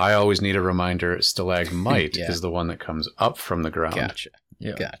I know I always need a reminder, stalagmite is the one that comes up from the ground. Gotcha.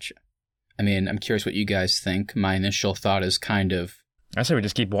 Yeah. Gotcha. I mean, I'm curious what you guys think. My initial thought is kind of... I say we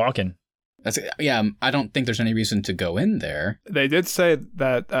just keep walking. I don't think there's any reason to go in there. They did say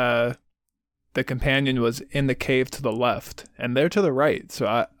that the companion was in the cave to the left, and they're to the right.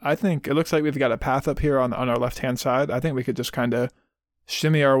 So I think it looks like we've got a path up here on our left-hand side. I think we could just kind of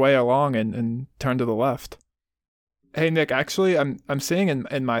shimmy our way along and turn to the left. Hey, Nick, actually, I'm seeing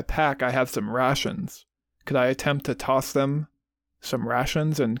in my pack I have some rations. Could I attempt to toss them some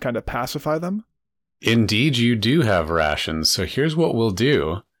rations and kind of pacify them? Indeed, you do have rations. So here's what we'll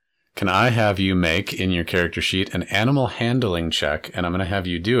do. Can I have you make, in your character sheet, an animal handling check, and I'm going to have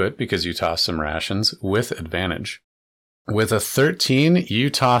you do it, because you toss some rations, with advantage. With a 13, you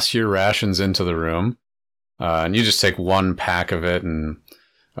toss your rations into the room, and you just take 1 pack of it and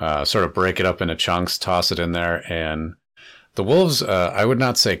sort of break it up into chunks, toss it in there, and the wolves, I would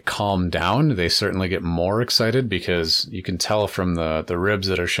not say calm down. They certainly get more excited, because you can tell from the ribs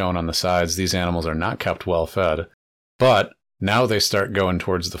that are shown on the sides, these animals are not kept well fed. But now they start going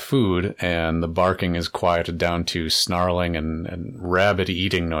towards the food, and the barking is quieted down to snarling and rabid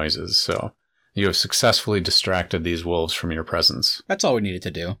eating noises. So you have successfully distracted these wolves from your presence. That's all we needed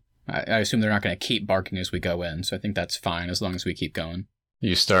to do. I assume they're not going to keep barking as we go in, so I think that's fine as long as we keep going.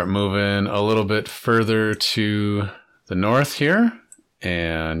 You start moving a little bit further to the north here,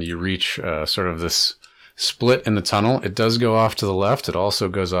 and you reach sort of this split in the tunnel. It does go off to the left. It also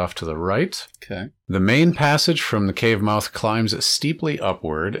goes off to the right. Okay. The main passage from the cave mouth climbs steeply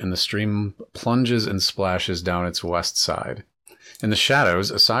upward, and the stream plunges and splashes down its west side. In the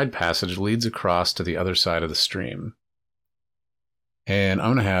shadows, a side passage leads across to the other side of the stream. And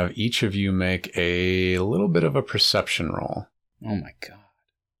I'm going to have each of you make a little bit of a perception roll. Oh my god.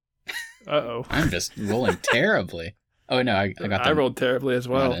 Uh-oh. I'm just rolling terribly. Oh, no, I got that. I rolled terribly as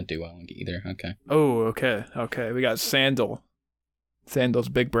well. I didn't do well either. Okay. Oh, okay. We got Sandal. Sandal's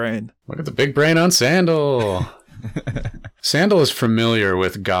big brain. Look at the big brain on Sandal. Sandal is familiar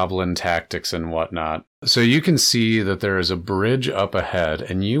with goblin tactics and whatnot. So you can see that there is a bridge up ahead,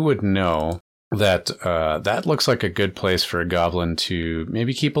 and you would know that that looks like a good place for a goblin to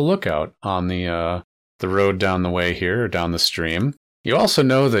maybe keep a lookout on the road down the way here, or down the stream. You also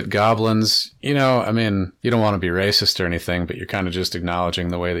know that goblins, you know, I mean, you don't want to be racist or anything, but you're kind of just acknowledging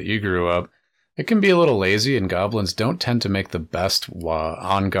the way that you grew up. It can be a little lazy, and goblins don't tend to make the best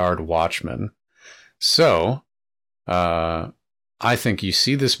on-guard watchmen. So, I think you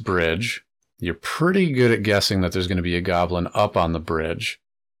see this bridge. You're pretty good at guessing that there's going to be a goblin up on the bridge.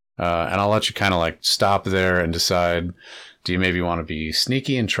 And I'll let you kind of like stop there and decide, do you maybe want to be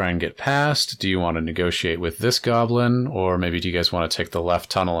sneaky and try and get past? Do you want to negotiate with this goblin? Or maybe do you guys want to take the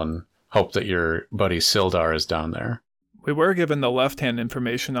left tunnel and hope that your buddy Sildar is down there? We were given the left-hand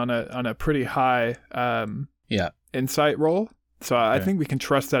information on a pretty high insight roll. So I think we can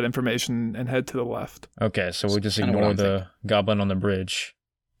trust that information and head to the left. Okay, so we'll just ignore the goblin on the bridge.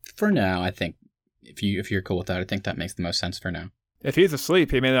 For now, I think, if you're cool with that, I think that makes the most sense for now. If he's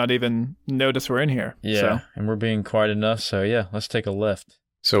asleep, he may not even notice we're in here. Yeah, so. And we're being quiet enough, so yeah, let's take a left.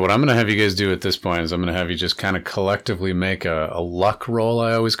 So what I'm going to have you guys do at this point is I'm going to have you just kind of collectively make a luck roll,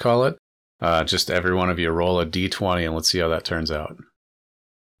 I always call it. Just every one of you roll a d20, and let's see how that turns out.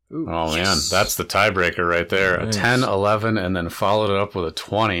 Ooh, oh, yes. Man, that's the tiebreaker right there. Nice. A 10, 11, and then followed it up with a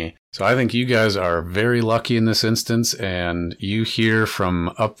 20. So I think you guys are very lucky in this instance, and you hear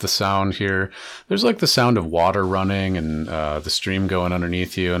from up the sound here, there's like the sound of water running and the stream going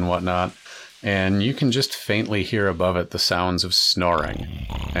underneath you and whatnot, and you can just faintly hear above it the sounds of snoring.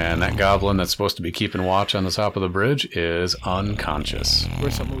 And that goblin that's supposed to be keeping watch on the top of the bridge is unconscious.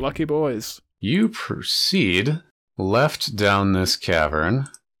 We're some lucky boys. You proceed left down this cavern,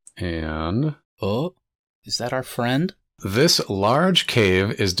 and... Oh, is that our friend? This large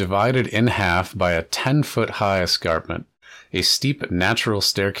cave is divided in half by a 10-foot-high escarpment. A steep natural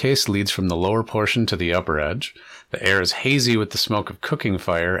staircase leads from the lower portion to the upper edge. The air is hazy with the smoke of cooking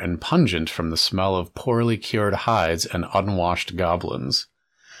fire and pungent from the smell of poorly cured hides and unwashed goblins.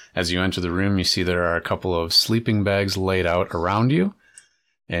 As you enter the room, you see there are a couple of sleeping bags laid out around you,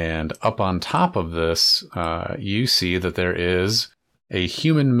 And up on top of this, you see that there is a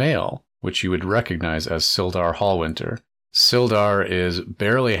human male, which you would recognize as Sildar Hallwinter. Sildar is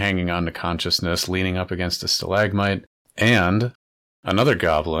barely hanging on to consciousness, leaning up against a stalagmite, and another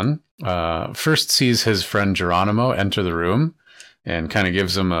goblin first sees his friend Geronimo enter the room and kind of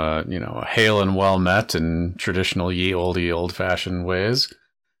gives him a hail and well met in traditional ye olde old-fashioned ways,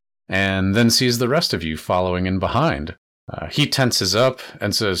 and then sees the rest of you following in behind. He tenses up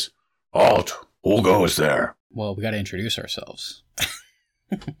and says, "Halt! Who goes there?" Well, we got to introduce ourselves.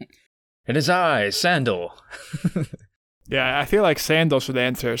 It is I, Sandal. Yeah, I feel like Sandal should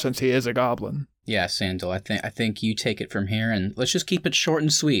answer since he is a goblin. Yeah, Sandal, I think you take it from here, and let's just keep it short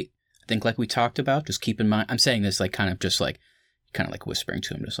and sweet. I think like we talked about, just keep in mind, I'm saying this like kind of like whispering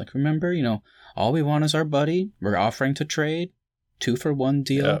to him, just like, remember, all we want is our buddy. We're offering to trade. 2-for-1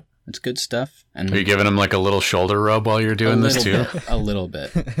 deal. Yep. It's good stuff. And are you giving him like a little shoulder rub while you're doing this too? A little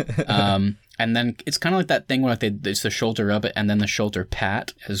bit. And then it's kind of like that thing where it's the shoulder rub and then the shoulder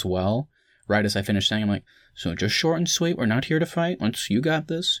pat as well. Right as I finish saying, I'm like, so just short and sweet. We're not here to fight. Once you got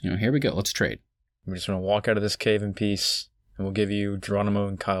this, here we go. Let's trade. We're just going to walk out of this cave in peace, and we'll give you Geronimo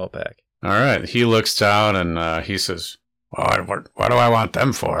and Kyle back. All right. He looks down and he says, what do I want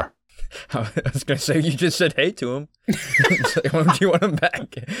them for? I was going to say, you just said hey to him. Why don't you want him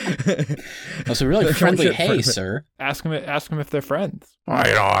back? That's a really friendly hey, sir. Ask him if they're friends. Well,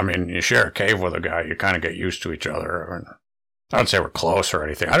 you share a cave with a guy, you kind of get used to each other. I don't say we're close or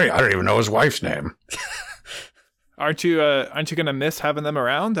anything. I don't even know his wife's name. Aren't you going to miss having them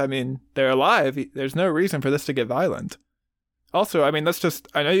around? I mean, they're alive. There's no reason for this to get violent. Also, I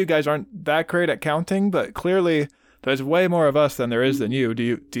know you guys aren't that great at counting, but clearly there's way more of us than there is than you.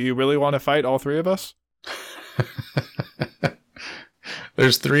 Do you really want to fight all three of us?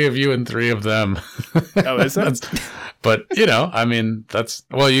 There's 3 of you and 3 of them. Oh, is it? But, you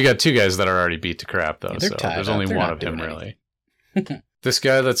got 2 guys that are already beat to crap, though, yeah, so there's only one of him, really. This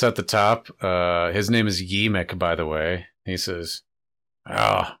guy that's at the top, his name is Yemek, by the way. He says,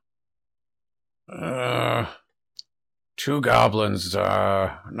 2 goblins,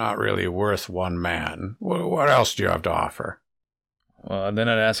 not really worth 1 man. What else do you have to offer? Well, then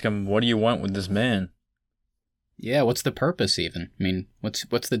I'd ask him, what do you want with this man? Yeah, what's the purpose even? I mean,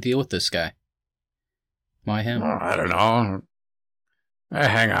 what's the deal with this guy? Why him? Well, I don't know. I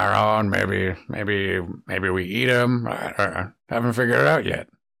hang around, maybe we eat him. I haven't figured it out yet.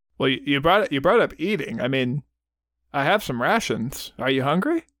 Well, you brought up eating. I mean, I have some rations. Are you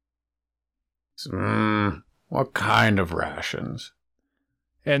hungry? What kind of rations?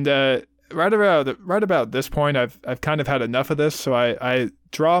 And right about this point, I've kind of had enough of this, so I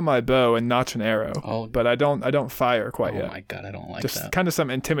draw my bow and notch an arrow. Oh, but I don't fire quite yet. Oh my god, I don't like that. Just kind of some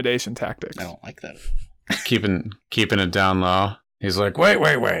intimidation tactics. I don't like that. keeping it down low. He's like, wait.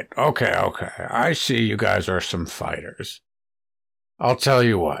 Okay. I see you guys are some fighters. I'll tell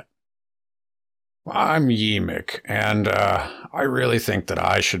you what. I'm Yemek, and I really think that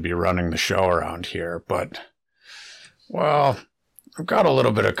I should be running the show around here, but, well, I've got a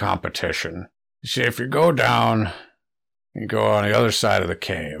little bit of competition. You see, if you go down, you go on the other side of the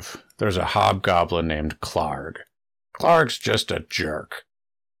cave, there's a hobgoblin named Clarg. Clarg's just a jerk.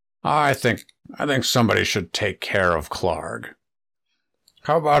 I think somebody should take care of Clarg.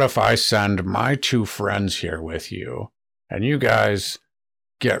 How about if I send my 2 friends here with you, and you guys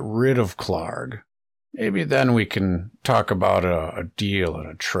get rid of Clarg? Maybe then we can talk about a deal and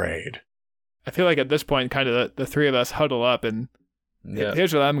a trade. I feel like at this point, kind of the 3 of us huddle up, and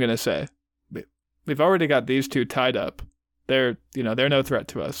here's what I'm going to say. We've already got these 2 tied up. They're no threat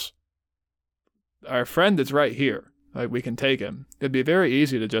to us. Our friend is right here. Like, we can take him. It'd be very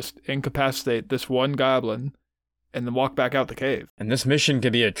easy to just incapacitate this one goblin and then walk back out the cave. And this mission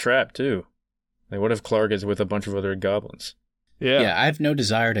could be a trap, too. Like, what if Clarg is with a bunch of other goblins? Yeah, I have no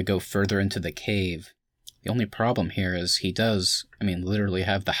desire to go further into the cave. The only problem here is he does, literally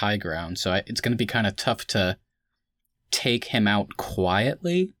have the high ground, so it's going to be kind of tough to take him out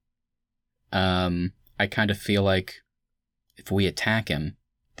quietly. I kind of feel like if we attack him,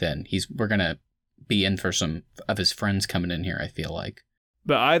 then we're going to be in for some of his friends coming in here, I feel like.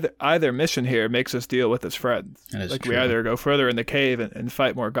 But either mission here makes us deal with his friends. Like true. We either go further in the cave and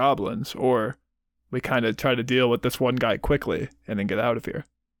fight more goblins, or we kind of try to deal with this one guy quickly and then get out of here.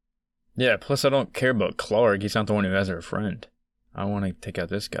 Yeah, plus I don't care about Clarg. He's not the one who has our friend. I want to take out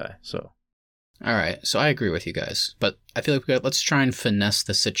this guy, so. All right, so I agree with you guys, but I feel like let's try and finesse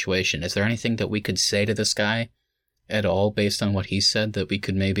the situation. Is there anything that we could say to this guy at all based on what he said that we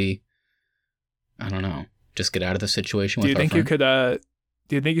could maybe, I don't know, just get out of the situation with our friend? Do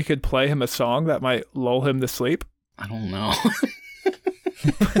you think you could play him a song that might lull him to sleep? I don't know.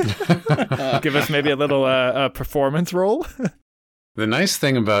 Give us maybe a little performance roll. The nice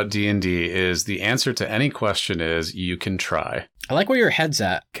thing about D&D is the answer to any question is you can try. I like where your head's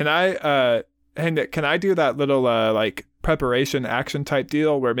at. Can I do that little like preparation action type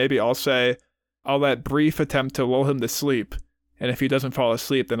deal where maybe I'll say I'll let Brief attempt to lull him to sleep, and if he doesn't fall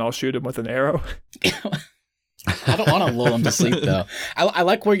asleep, then I'll shoot him with an arrow. I don't want to lull him to sleep, though. I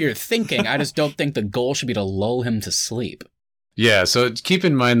like where you're thinking. I just don't think the goal should be to lull him to sleep. Yeah, so keep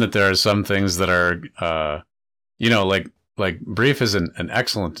in mind that there are some things that are, like Brief is an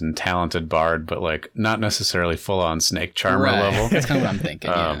excellent and talented bard, but like not necessarily full on snake charmer level. That's kind of what I'm thinking.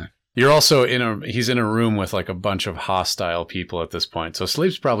 Yeah. You're also he's in a room with like a bunch of hostile people at this point, so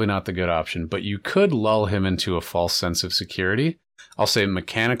sleep's probably not the good option, but you could lull him into a false sense of security. I'll say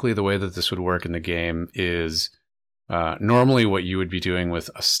mechanically the way that this would work in the game is normally what you would be doing with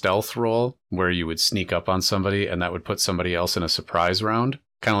a stealth roll where you would sneak up on somebody and that would put somebody else in a surprise round,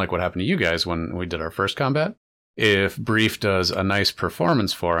 kind of like what happened to you guys when we did our first combat. If Brief does a nice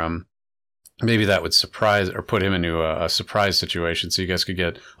performance for him, maybe that would surprise or put him into a surprise situation so you guys could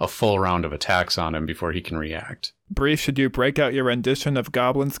get a full round of attacks on him before he can react. Brief, should you break out your rendition of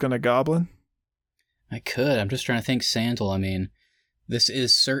Goblin's Gonna Goblin? I could. I'm just trying to think, Sandal. I mean, this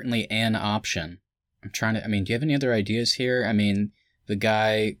is certainly an option. Do you have any other ideas here? I mean, the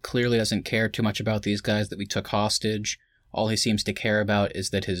guy clearly doesn't care too much about these guys that we took hostage. All he seems to care about is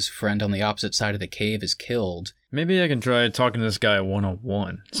that his friend on the opposite side of the cave is killed. Maybe I can try talking to this guy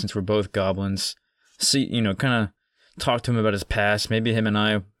one-on-one, since we're both goblins. See, kind of talk to him about his past. Maybe him and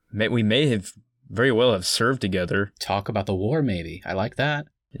I, we may have very well have served together. Talk about the war, maybe. I like that.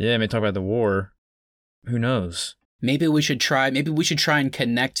 Yeah, maybe talk about the war. Who knows? Maybe we should try and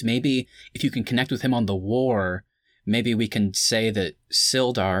connect. Maybe if you can connect with him on the war, maybe we can say that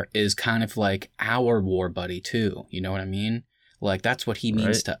Sildar is kind of like our war buddy too. You know what I mean? Like that's what he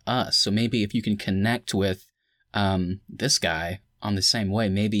means to us. So maybe if you can connect with this guy on the same way,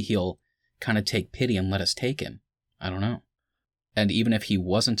 maybe he'll kind of take pity and let us take him. I don't know. And even if he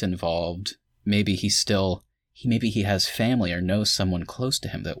wasn't involved, maybe he has family or knows someone close to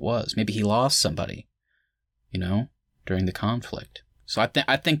him that was. Maybe he lost somebody, during the conflict. So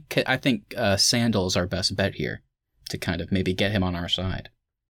I think Sandal is our best bet here to kind of maybe get him on our side.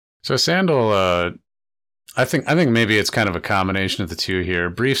 So Sandal, I think maybe it's kind of a combination of the two here.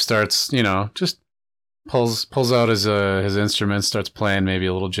 Brief starts, just pulls out his instrument, starts playing maybe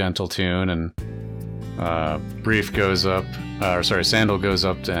a little gentle tune, and Sandal goes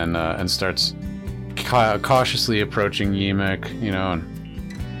up and starts cautiously approaching Yemek,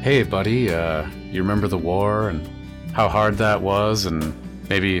 and hey buddy, you remember the war and how hard that was, and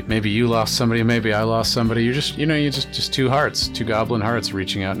maybe you lost somebody, maybe I lost somebody. You're just two hearts, two goblin hearts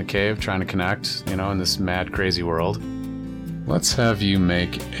reaching out in a cave trying to connect, in this mad crazy world. Let's have you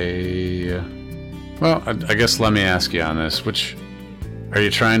make I guess let me ask you on this. Which are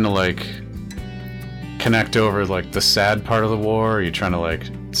you trying to connect over the sad part of the war? Are you trying to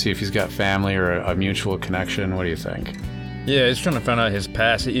see if he's got family or a mutual connection? What do you think? Yeah, he's trying to find out his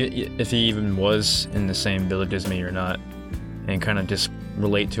past, if he even was in the same village as me or not, and kind of just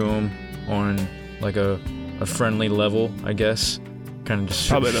relate to him on a friendly level, I guess. Kind of just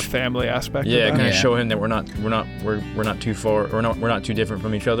probably the family aspect. Yeah, of that. Kind of show him that we're not too far, we're not too different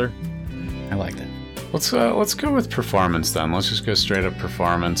from each other. I like that. Let's go with performance then. Let's just go straight up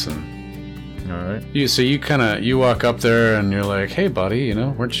performance. And all right. You walk up there and you're like, hey buddy,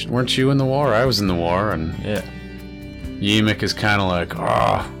 weren't you in the war? I was in the war. And yeah. Yemek is kind of like,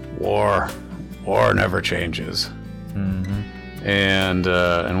 war never changes. Mm-hmm.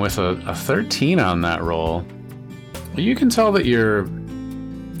 And with a 13 on that roll, you can tell that you're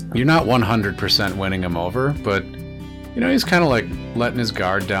not 100% winning him over, but he's kind of letting his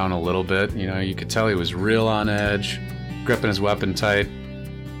guard down a little bit. You could tell he was real on edge, gripping his weapon tight.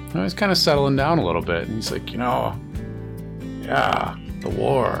 He's kind of settling down a little bit, and he's like, yeah, the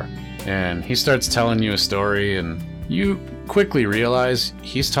war. And he starts telling you a story, and you quickly realize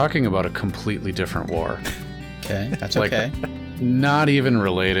he's talking about a completely different war. Okay, that's okay. Not even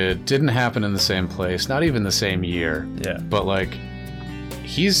related, didn't happen in the same place, not even the same year. Yeah. But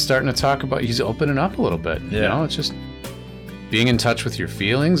he's starting to talk about, he's opening up a little bit. Yeah. It's just being in touch with your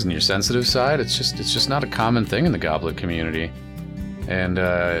feelings and your sensitive side. It's just not a common thing in the goblin community. And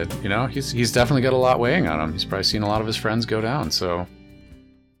he's definitely got a lot weighing on him. He's probably seen a lot of his friends go down. So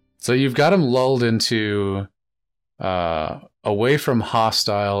you've got him lulled into away from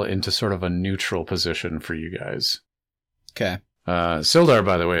hostile into sort of a neutral position for you guys. Okay. Sildar,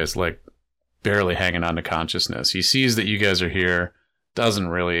 by the way, is barely hanging on to consciousness. He sees that you guys are here, he's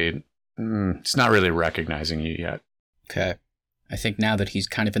not really recognizing you yet. Okay. I think now that he's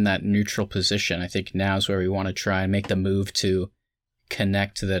kind of in that neutral position, I think now's where we want to try and make the move to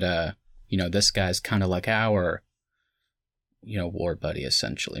connect that, this guy's kind of like our, war buddy,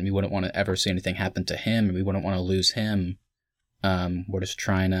 essentially. And we wouldn't want to ever see anything happen to him, and we wouldn't want to lose him. We're just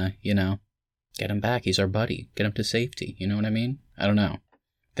trying to, get him back. He's our buddy. Get him to safety. You know what I mean? I don't know.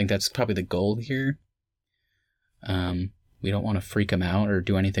 I think that's probably the goal here. We don't want to freak him out or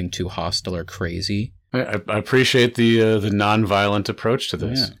do anything too hostile or crazy. I appreciate the non-violent approach to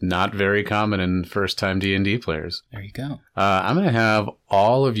this. Yeah. Not very common in first-time D&D players. There you go. I'm going to have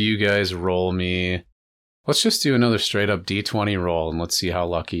all of you guys roll me. Let's just do another straight-up D20 roll, and let's see how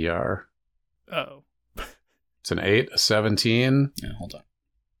lucky you are. Uh-oh. It's an 8, a 17. Yeah, hold on.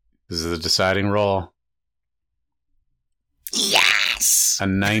 This is the deciding roll. Yes! A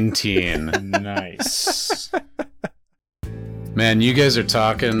 19. Nice. Man, you guys are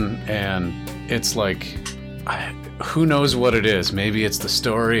talking, and it's like, who knows what it is? Maybe it's the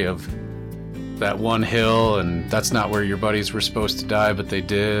story of that one hill, and that's not where your buddies were supposed to die, but they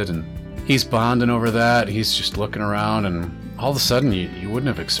did, and he's bonding over that. He's just looking around, and all of a sudden, you wouldn't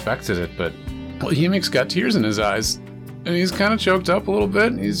have expected it, but Hemik's got tears in his eyes, and he's kind of choked up a little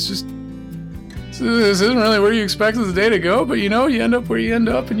bit, and he's just, this isn't really where you expected the day to go, but you end up where you end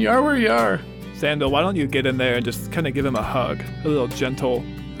up, and you are where you are. Sandal, why don't you get in there and just kind of give him a hug,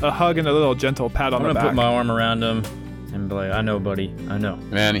 a hug and a little gentle pat on the I'm back. gonna put my arm around him and be like, I know, buddy, I know.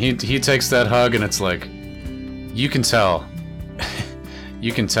 Man, he takes that hug, and it's like, you can tell.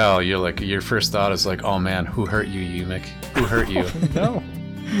 You can tell. You're like, your first thought is like, oh man, who hurt you, Hemik? Who hurt you? No.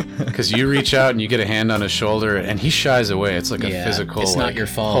 Because you reach out and you get a hand on his shoulder, and he shies away. It's like a physical, it's not your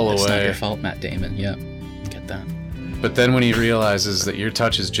fault. pull It's away. not your fault, Matt Damon. Yep. Get that. But then when he realizes that your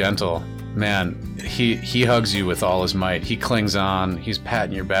touch is gentle, man, he hugs you with all his might. He clings on. He's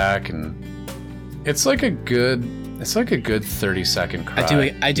patting your back, and it's like a good 30-second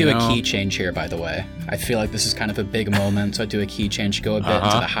cry. I do a key change here, by the way. I feel like this is kind of a big moment, so I do a key change, go a bit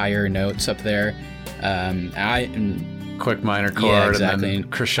into the higher notes up there. Quick minor chord, exactly. and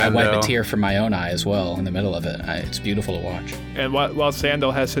then crescendo. I wipe a tear from my own eye as well in the middle of it. It's beautiful to watch. And while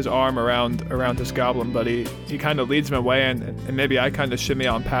Sandal has his arm around his goblin buddy, he kind of leads him away, and maybe I kind of shimmy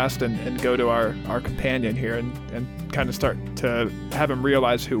on past and go to our companion here and kind of start to have him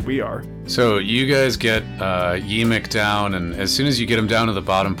realize who we are. So you guys get Hemik down, and as soon as you get him down to the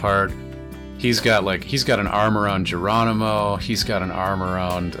bottom part, he's got an arm around Geronimo, he's got an arm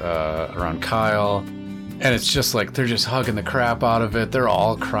around Kyle. And it's just like, they're just hugging the crap out of it. They're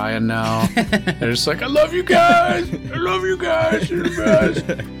all crying now. They're just like, I love you guys. I love you guys. You're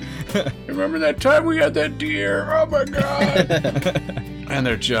the best. Remember that time we had that deer? Oh my God. And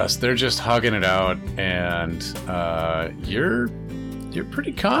they're just hugging it out. And you're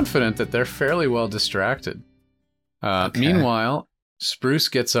pretty confident that they're fairly well distracted. Okay. Meanwhile, Spruce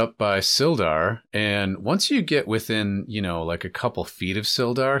gets up by Sildar, and once you get within, like a couple feet of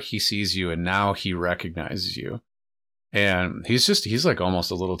Sildar, he sees you, and now he recognizes you. And he's like almost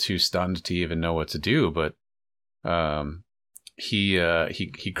a little too stunned to even know what to do, but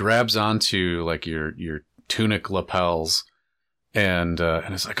he grabs onto like your tunic lapels, and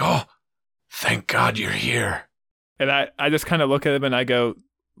it's like, oh, thank God you're here. And I just kind of look at him and I go,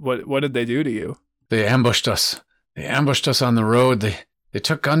 what did they do to you? They ambushed us. They ambushed us on the road. They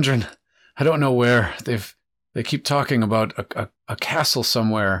took Gundren. I don't know where. They keep talking about a castle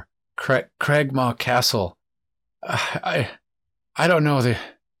somewhere. Cragmaw Castle. I don't know.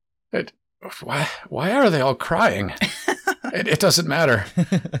 Why are they all crying? It doesn't matter.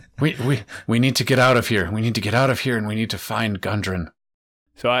 We need to get out of here. We need to get out of here, and we need to find Gundren.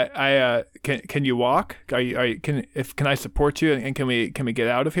 So can you walk? Can I support you, and can we get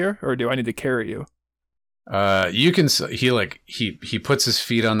out of here, or do I need to carry you? You can. He puts his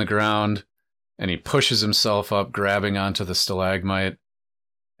feet on the ground, and he pushes himself up, grabbing onto the stalagmite,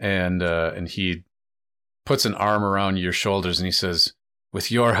 and he puts an arm around your shoulders, and he says,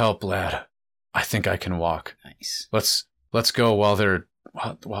 "With your help, lad, I think I can walk. Nice. Let's go while they're.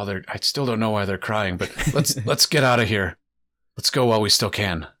 I still don't know why they're crying, but let's get out of here. Let's go while we still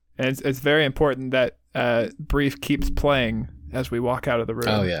can." And it's very important that Brief keeps playing as we walk out of the room.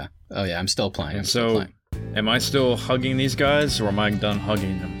 Oh yeah. I'm still playing. Am I still hugging these guys, or am I done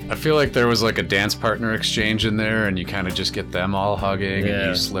hugging them? I feel like there was like a dance partner exchange in there, and you kind of just get them all hugging, and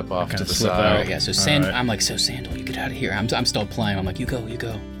you slip off to the slip side. out. Right, yeah. So I'm like, Sandal, you get out of here. I'm still playing. I'm like, you go.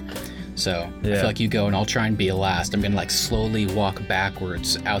 So I feel like you go, and I'll try and be last. I'm gonna like slowly walk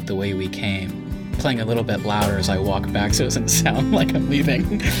backwards out the way we came, playing a little bit louder as I walk back so it doesn't sound like I'm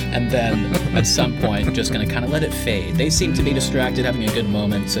leaving. And then at some point, just gonna kind of let it fade. They seem to be distracted, having a good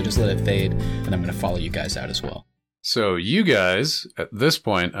moment, so just let it fade, and I'm gonna follow you guys out as well. So you guys, at this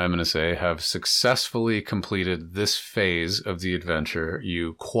point, I'm going to say, have successfully completed this phase of the adventure.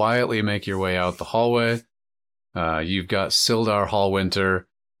 You quietly make your way out the hallway. You've got Sildar Hallwinter.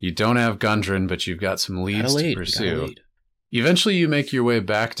 You don't have Gundren, but you've got some leads to pursue. Eventually, you make your way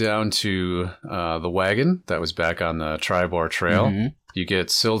back down to the wagon that was back on the Tribor Trail. Mm-hmm. You get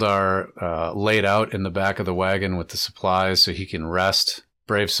Sildar laid out in the back of the wagon with the supplies so he can rest.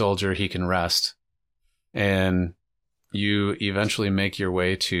 Brave soldier, he can rest. And you eventually make your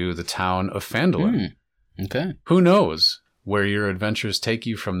way to the town of Phandalin. Okay. Who knows where your adventures take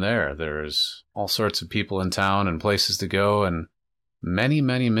you from there? There's all sorts of people in town and places to go, and many,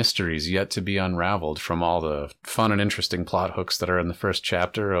 many mysteries yet to be unraveled from all the fun and interesting plot hooks that are in the first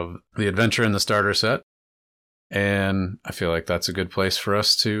chapter of the adventure in the starter set. And I feel like that's a good place for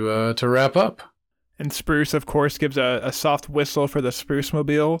us to wrap up. And Spruce, of course, gives a soft whistle for the Spruce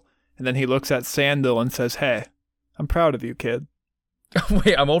Mobile, and then he looks at Sandal and says, "Hey, I'm proud of you, kid."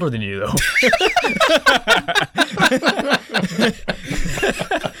 Wait, I'm older than you, though.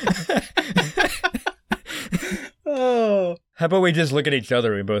 Oh. How about we just look at each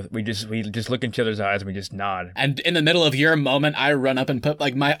other? We just look in each other's eyes and we just nod. And in the middle of your moment, I run up and put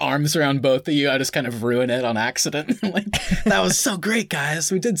like my arms around both of you. I just kind of ruin it on accident. Like, that was so great,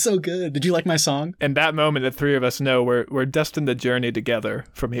 guys. We did so good. Did you like my song? In that moment, the three of us know we're destined to journey together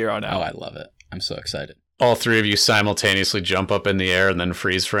from here on out. Oh, I love it. I'm so excited. All three of you simultaneously jump up in the air and then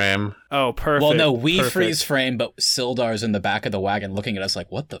freeze frame. Oh, perfect. Well, no, we freeze frame, but Sildar's in the back of the wagon looking at us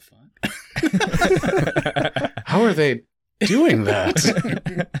like, what the fuck? How are they doing that?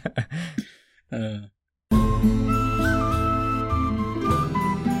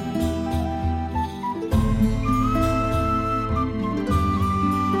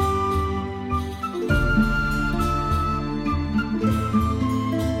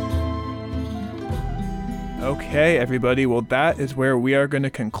 Okay, everybody. Well, that is where we are going to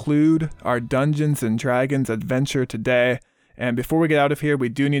conclude our Dungeons & Dragons adventure today. And before we get out of here, we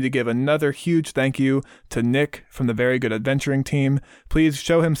do need to give another huge thank you to Nick from the Very Good Adventuring team. Please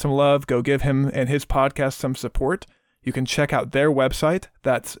show him some love. Go give him and his podcast some support. You can check out their website.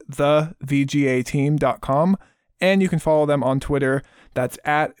 That's thevgateam.com. And you can follow them on Twitter. That's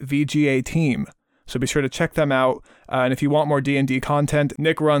 @VGAteam. So be sure to check them out. And if you want more D&D content,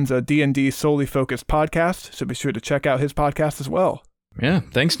 Nick runs a D&D solely focused podcast. So be sure to check out his podcast as well. Yeah,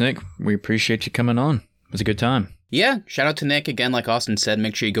 thanks, Nick. We appreciate you coming on. It was a good time. Yeah, shout out to Nick. Again, like Austin said,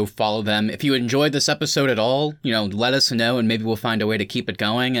 make sure you go follow them. If you enjoyed this episode at all, let us know and maybe we'll find a way to keep it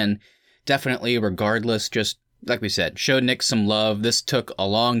going. And definitely, regardless, just like we said, show Nick some love. This took a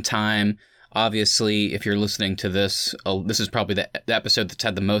long time. Obviously, if you're listening to this, this is probably the episode that's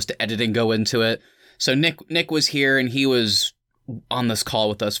had the most editing go into it. So Nick was here and he was on this call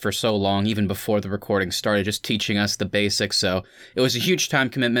with us for so long, even before the recording started, just teaching us the basics. So it was a huge time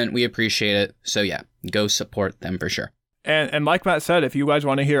commitment. We appreciate it. So yeah, go support them for sure. And like Matt said, if you guys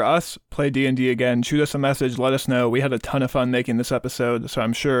want to hear us play D&D again, shoot us a message, let us know. We had a ton of fun making this episode, so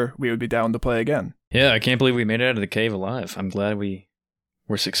I'm sure we would be down to play again. Yeah, I can't believe we made it out of the cave alive. I'm glad we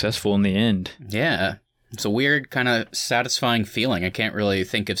were successful in the end. Yeah. It's a weird kind of satisfying feeling. I can't really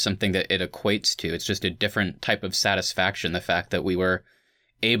think of something that it equates to. It's just a different type of satisfaction. The fact that we were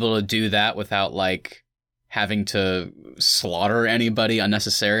able to do that without like having to slaughter anybody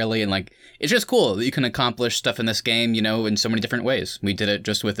unnecessarily. And like, it's just cool that you can accomplish stuff in this game, in so many different ways. We did it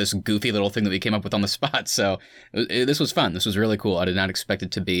just with this goofy little thing that we came up with on the spot. So this was fun. This was really cool. I did not expect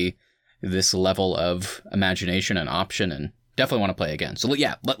it to be this level of imagination and option, and definitely want to play again. So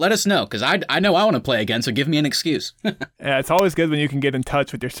yeah, let us know, because I know I want to play again, so give me an excuse. Yeah, it's always good when you can get in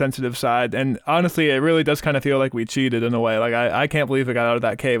touch with your sensitive side. And honestly, it really does kind of feel like we cheated in a way. Like, I can't believe we got out of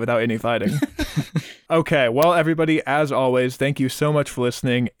that cave without any fighting. Okay, well, everybody, as always, thank you so much for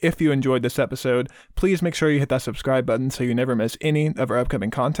listening. If you enjoyed this episode, please make sure you hit that subscribe button so you never miss any of our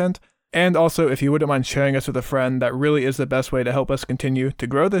upcoming content. And also, if you wouldn't mind sharing us with a friend, that really is the best way to help us continue to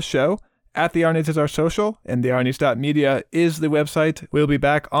grow this show. The Arnies is our social, and thearnies.media is the website. We'll be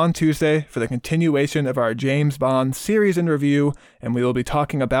back on Tuesday for the continuation of our James Bond series in review, and we will be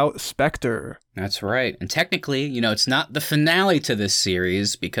talking about Spectre. That's right. And technically, it's not the finale to this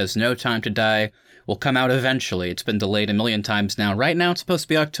series, because No Time to Die will come out eventually. It's been delayed a million times now. Right now, it's supposed to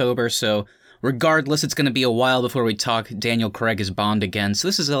be October, so regardless, it's going to be a while before we talk Daniel Craig as Bond again. So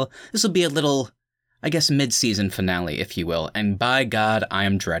this will be a little, I guess, mid-season finale, if you will. And by God, I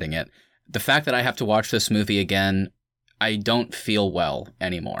am dreading it. The fact that I have to watch this movie again, I don't feel well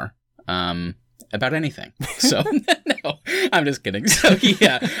anymore about anything. So, no, I'm just kidding. So,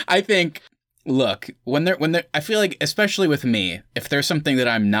 yeah, I think Look, when they're, I feel like, especially with me, if there's something that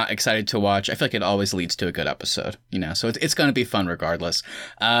I'm not excited to watch, I feel like it always leads to a good episode, you know, so it's going to be fun regardless.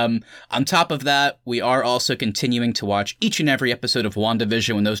 On top of that, we are also continuing to watch each and every episode of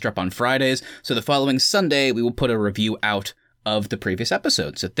WandaVision when those drop on Fridays. So the following Sunday, we will put a review out of the previous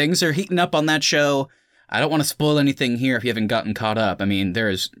episode. So things are heating up on that show. I don't want to spoil anything here if you haven't gotten caught up. I mean, there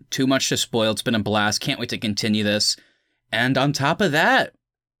is too much to spoil. It's been a blast. Can't wait to continue this. And on top of that,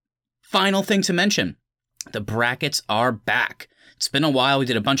 final thing to mention, the brackets are back. It's been a while. We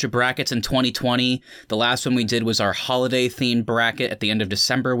did a bunch of brackets in 2020. The last one we did was our holiday-themed bracket at the end of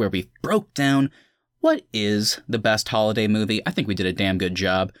December, where we broke down what is the best holiday movie. I think we did a damn good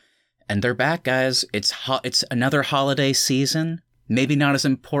job. And they're back, guys. It's another holiday season. Maybe not as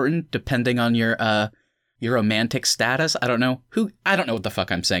important, depending on your romantic status. I don't know what the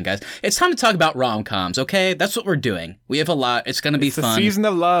fuck I'm saying, guys. It's time to talk about rom-coms, okay? That's what we're doing. We have a lot. It's going to be fun. It's the season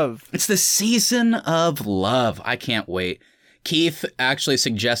of love. It's the season of love. I can't wait. Keith actually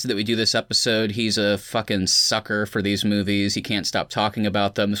suggested that we do this episode. He's a fucking sucker for these movies. He can't stop talking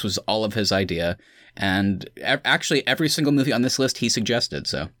about them. This was all of his idea. And actually, every single movie on this list he suggested.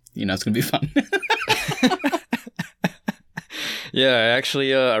 So, you know, it's going to be fun. Yeah,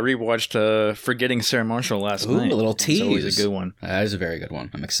 actually, I rewatched Forgetting Sarah Marshall last night. A little tease. It's always a good one. That is a very good one.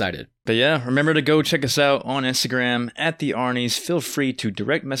 I'm excited. But yeah, remember to go check us out on Instagram at The Arnies. Feel free to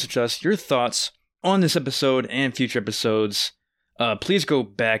direct message us your thoughts on this episode and future episodes. Please go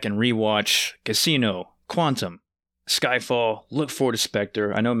back and rewatch Casino, Quantum, Skyfall. Look forward to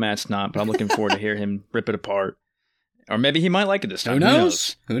Spectre. I know Matt's not, but I'm looking forward to hear him rip it apart. Or maybe he might like it this time. Who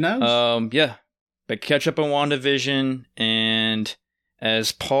knows? Yeah. But catch up on WandaVision, and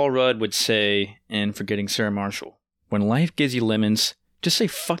as Paul Rudd would say in Forgetting Sarah Marshall, when life gives you lemons, just say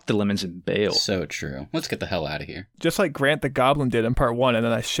fuck the lemons and bail. So true. Let's get the hell out of here. Just like Grant the Goblin did in part 1, and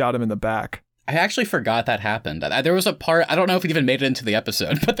then I shot him in the back. I actually forgot that happened. There was a part, I don't know if it even made it into the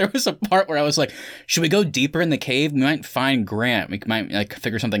episode, but there was a part where I was like, should we go deeper in the cave? We might find Grant. We might like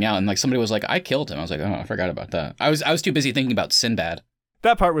figure something out. And like somebody was like, I killed him. I was like, oh, I forgot about that. I was too busy thinking about Sinbad.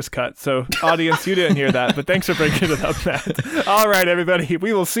 That part was cut, so audience, you didn't hear that, but thanks for bringing it up, Matt. All right, everybody,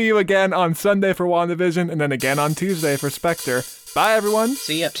 we will see you again on Sunday for WandaVision, and then again on Tuesday for Spectre. Bye, everyone.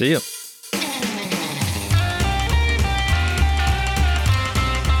 See ya. See ya.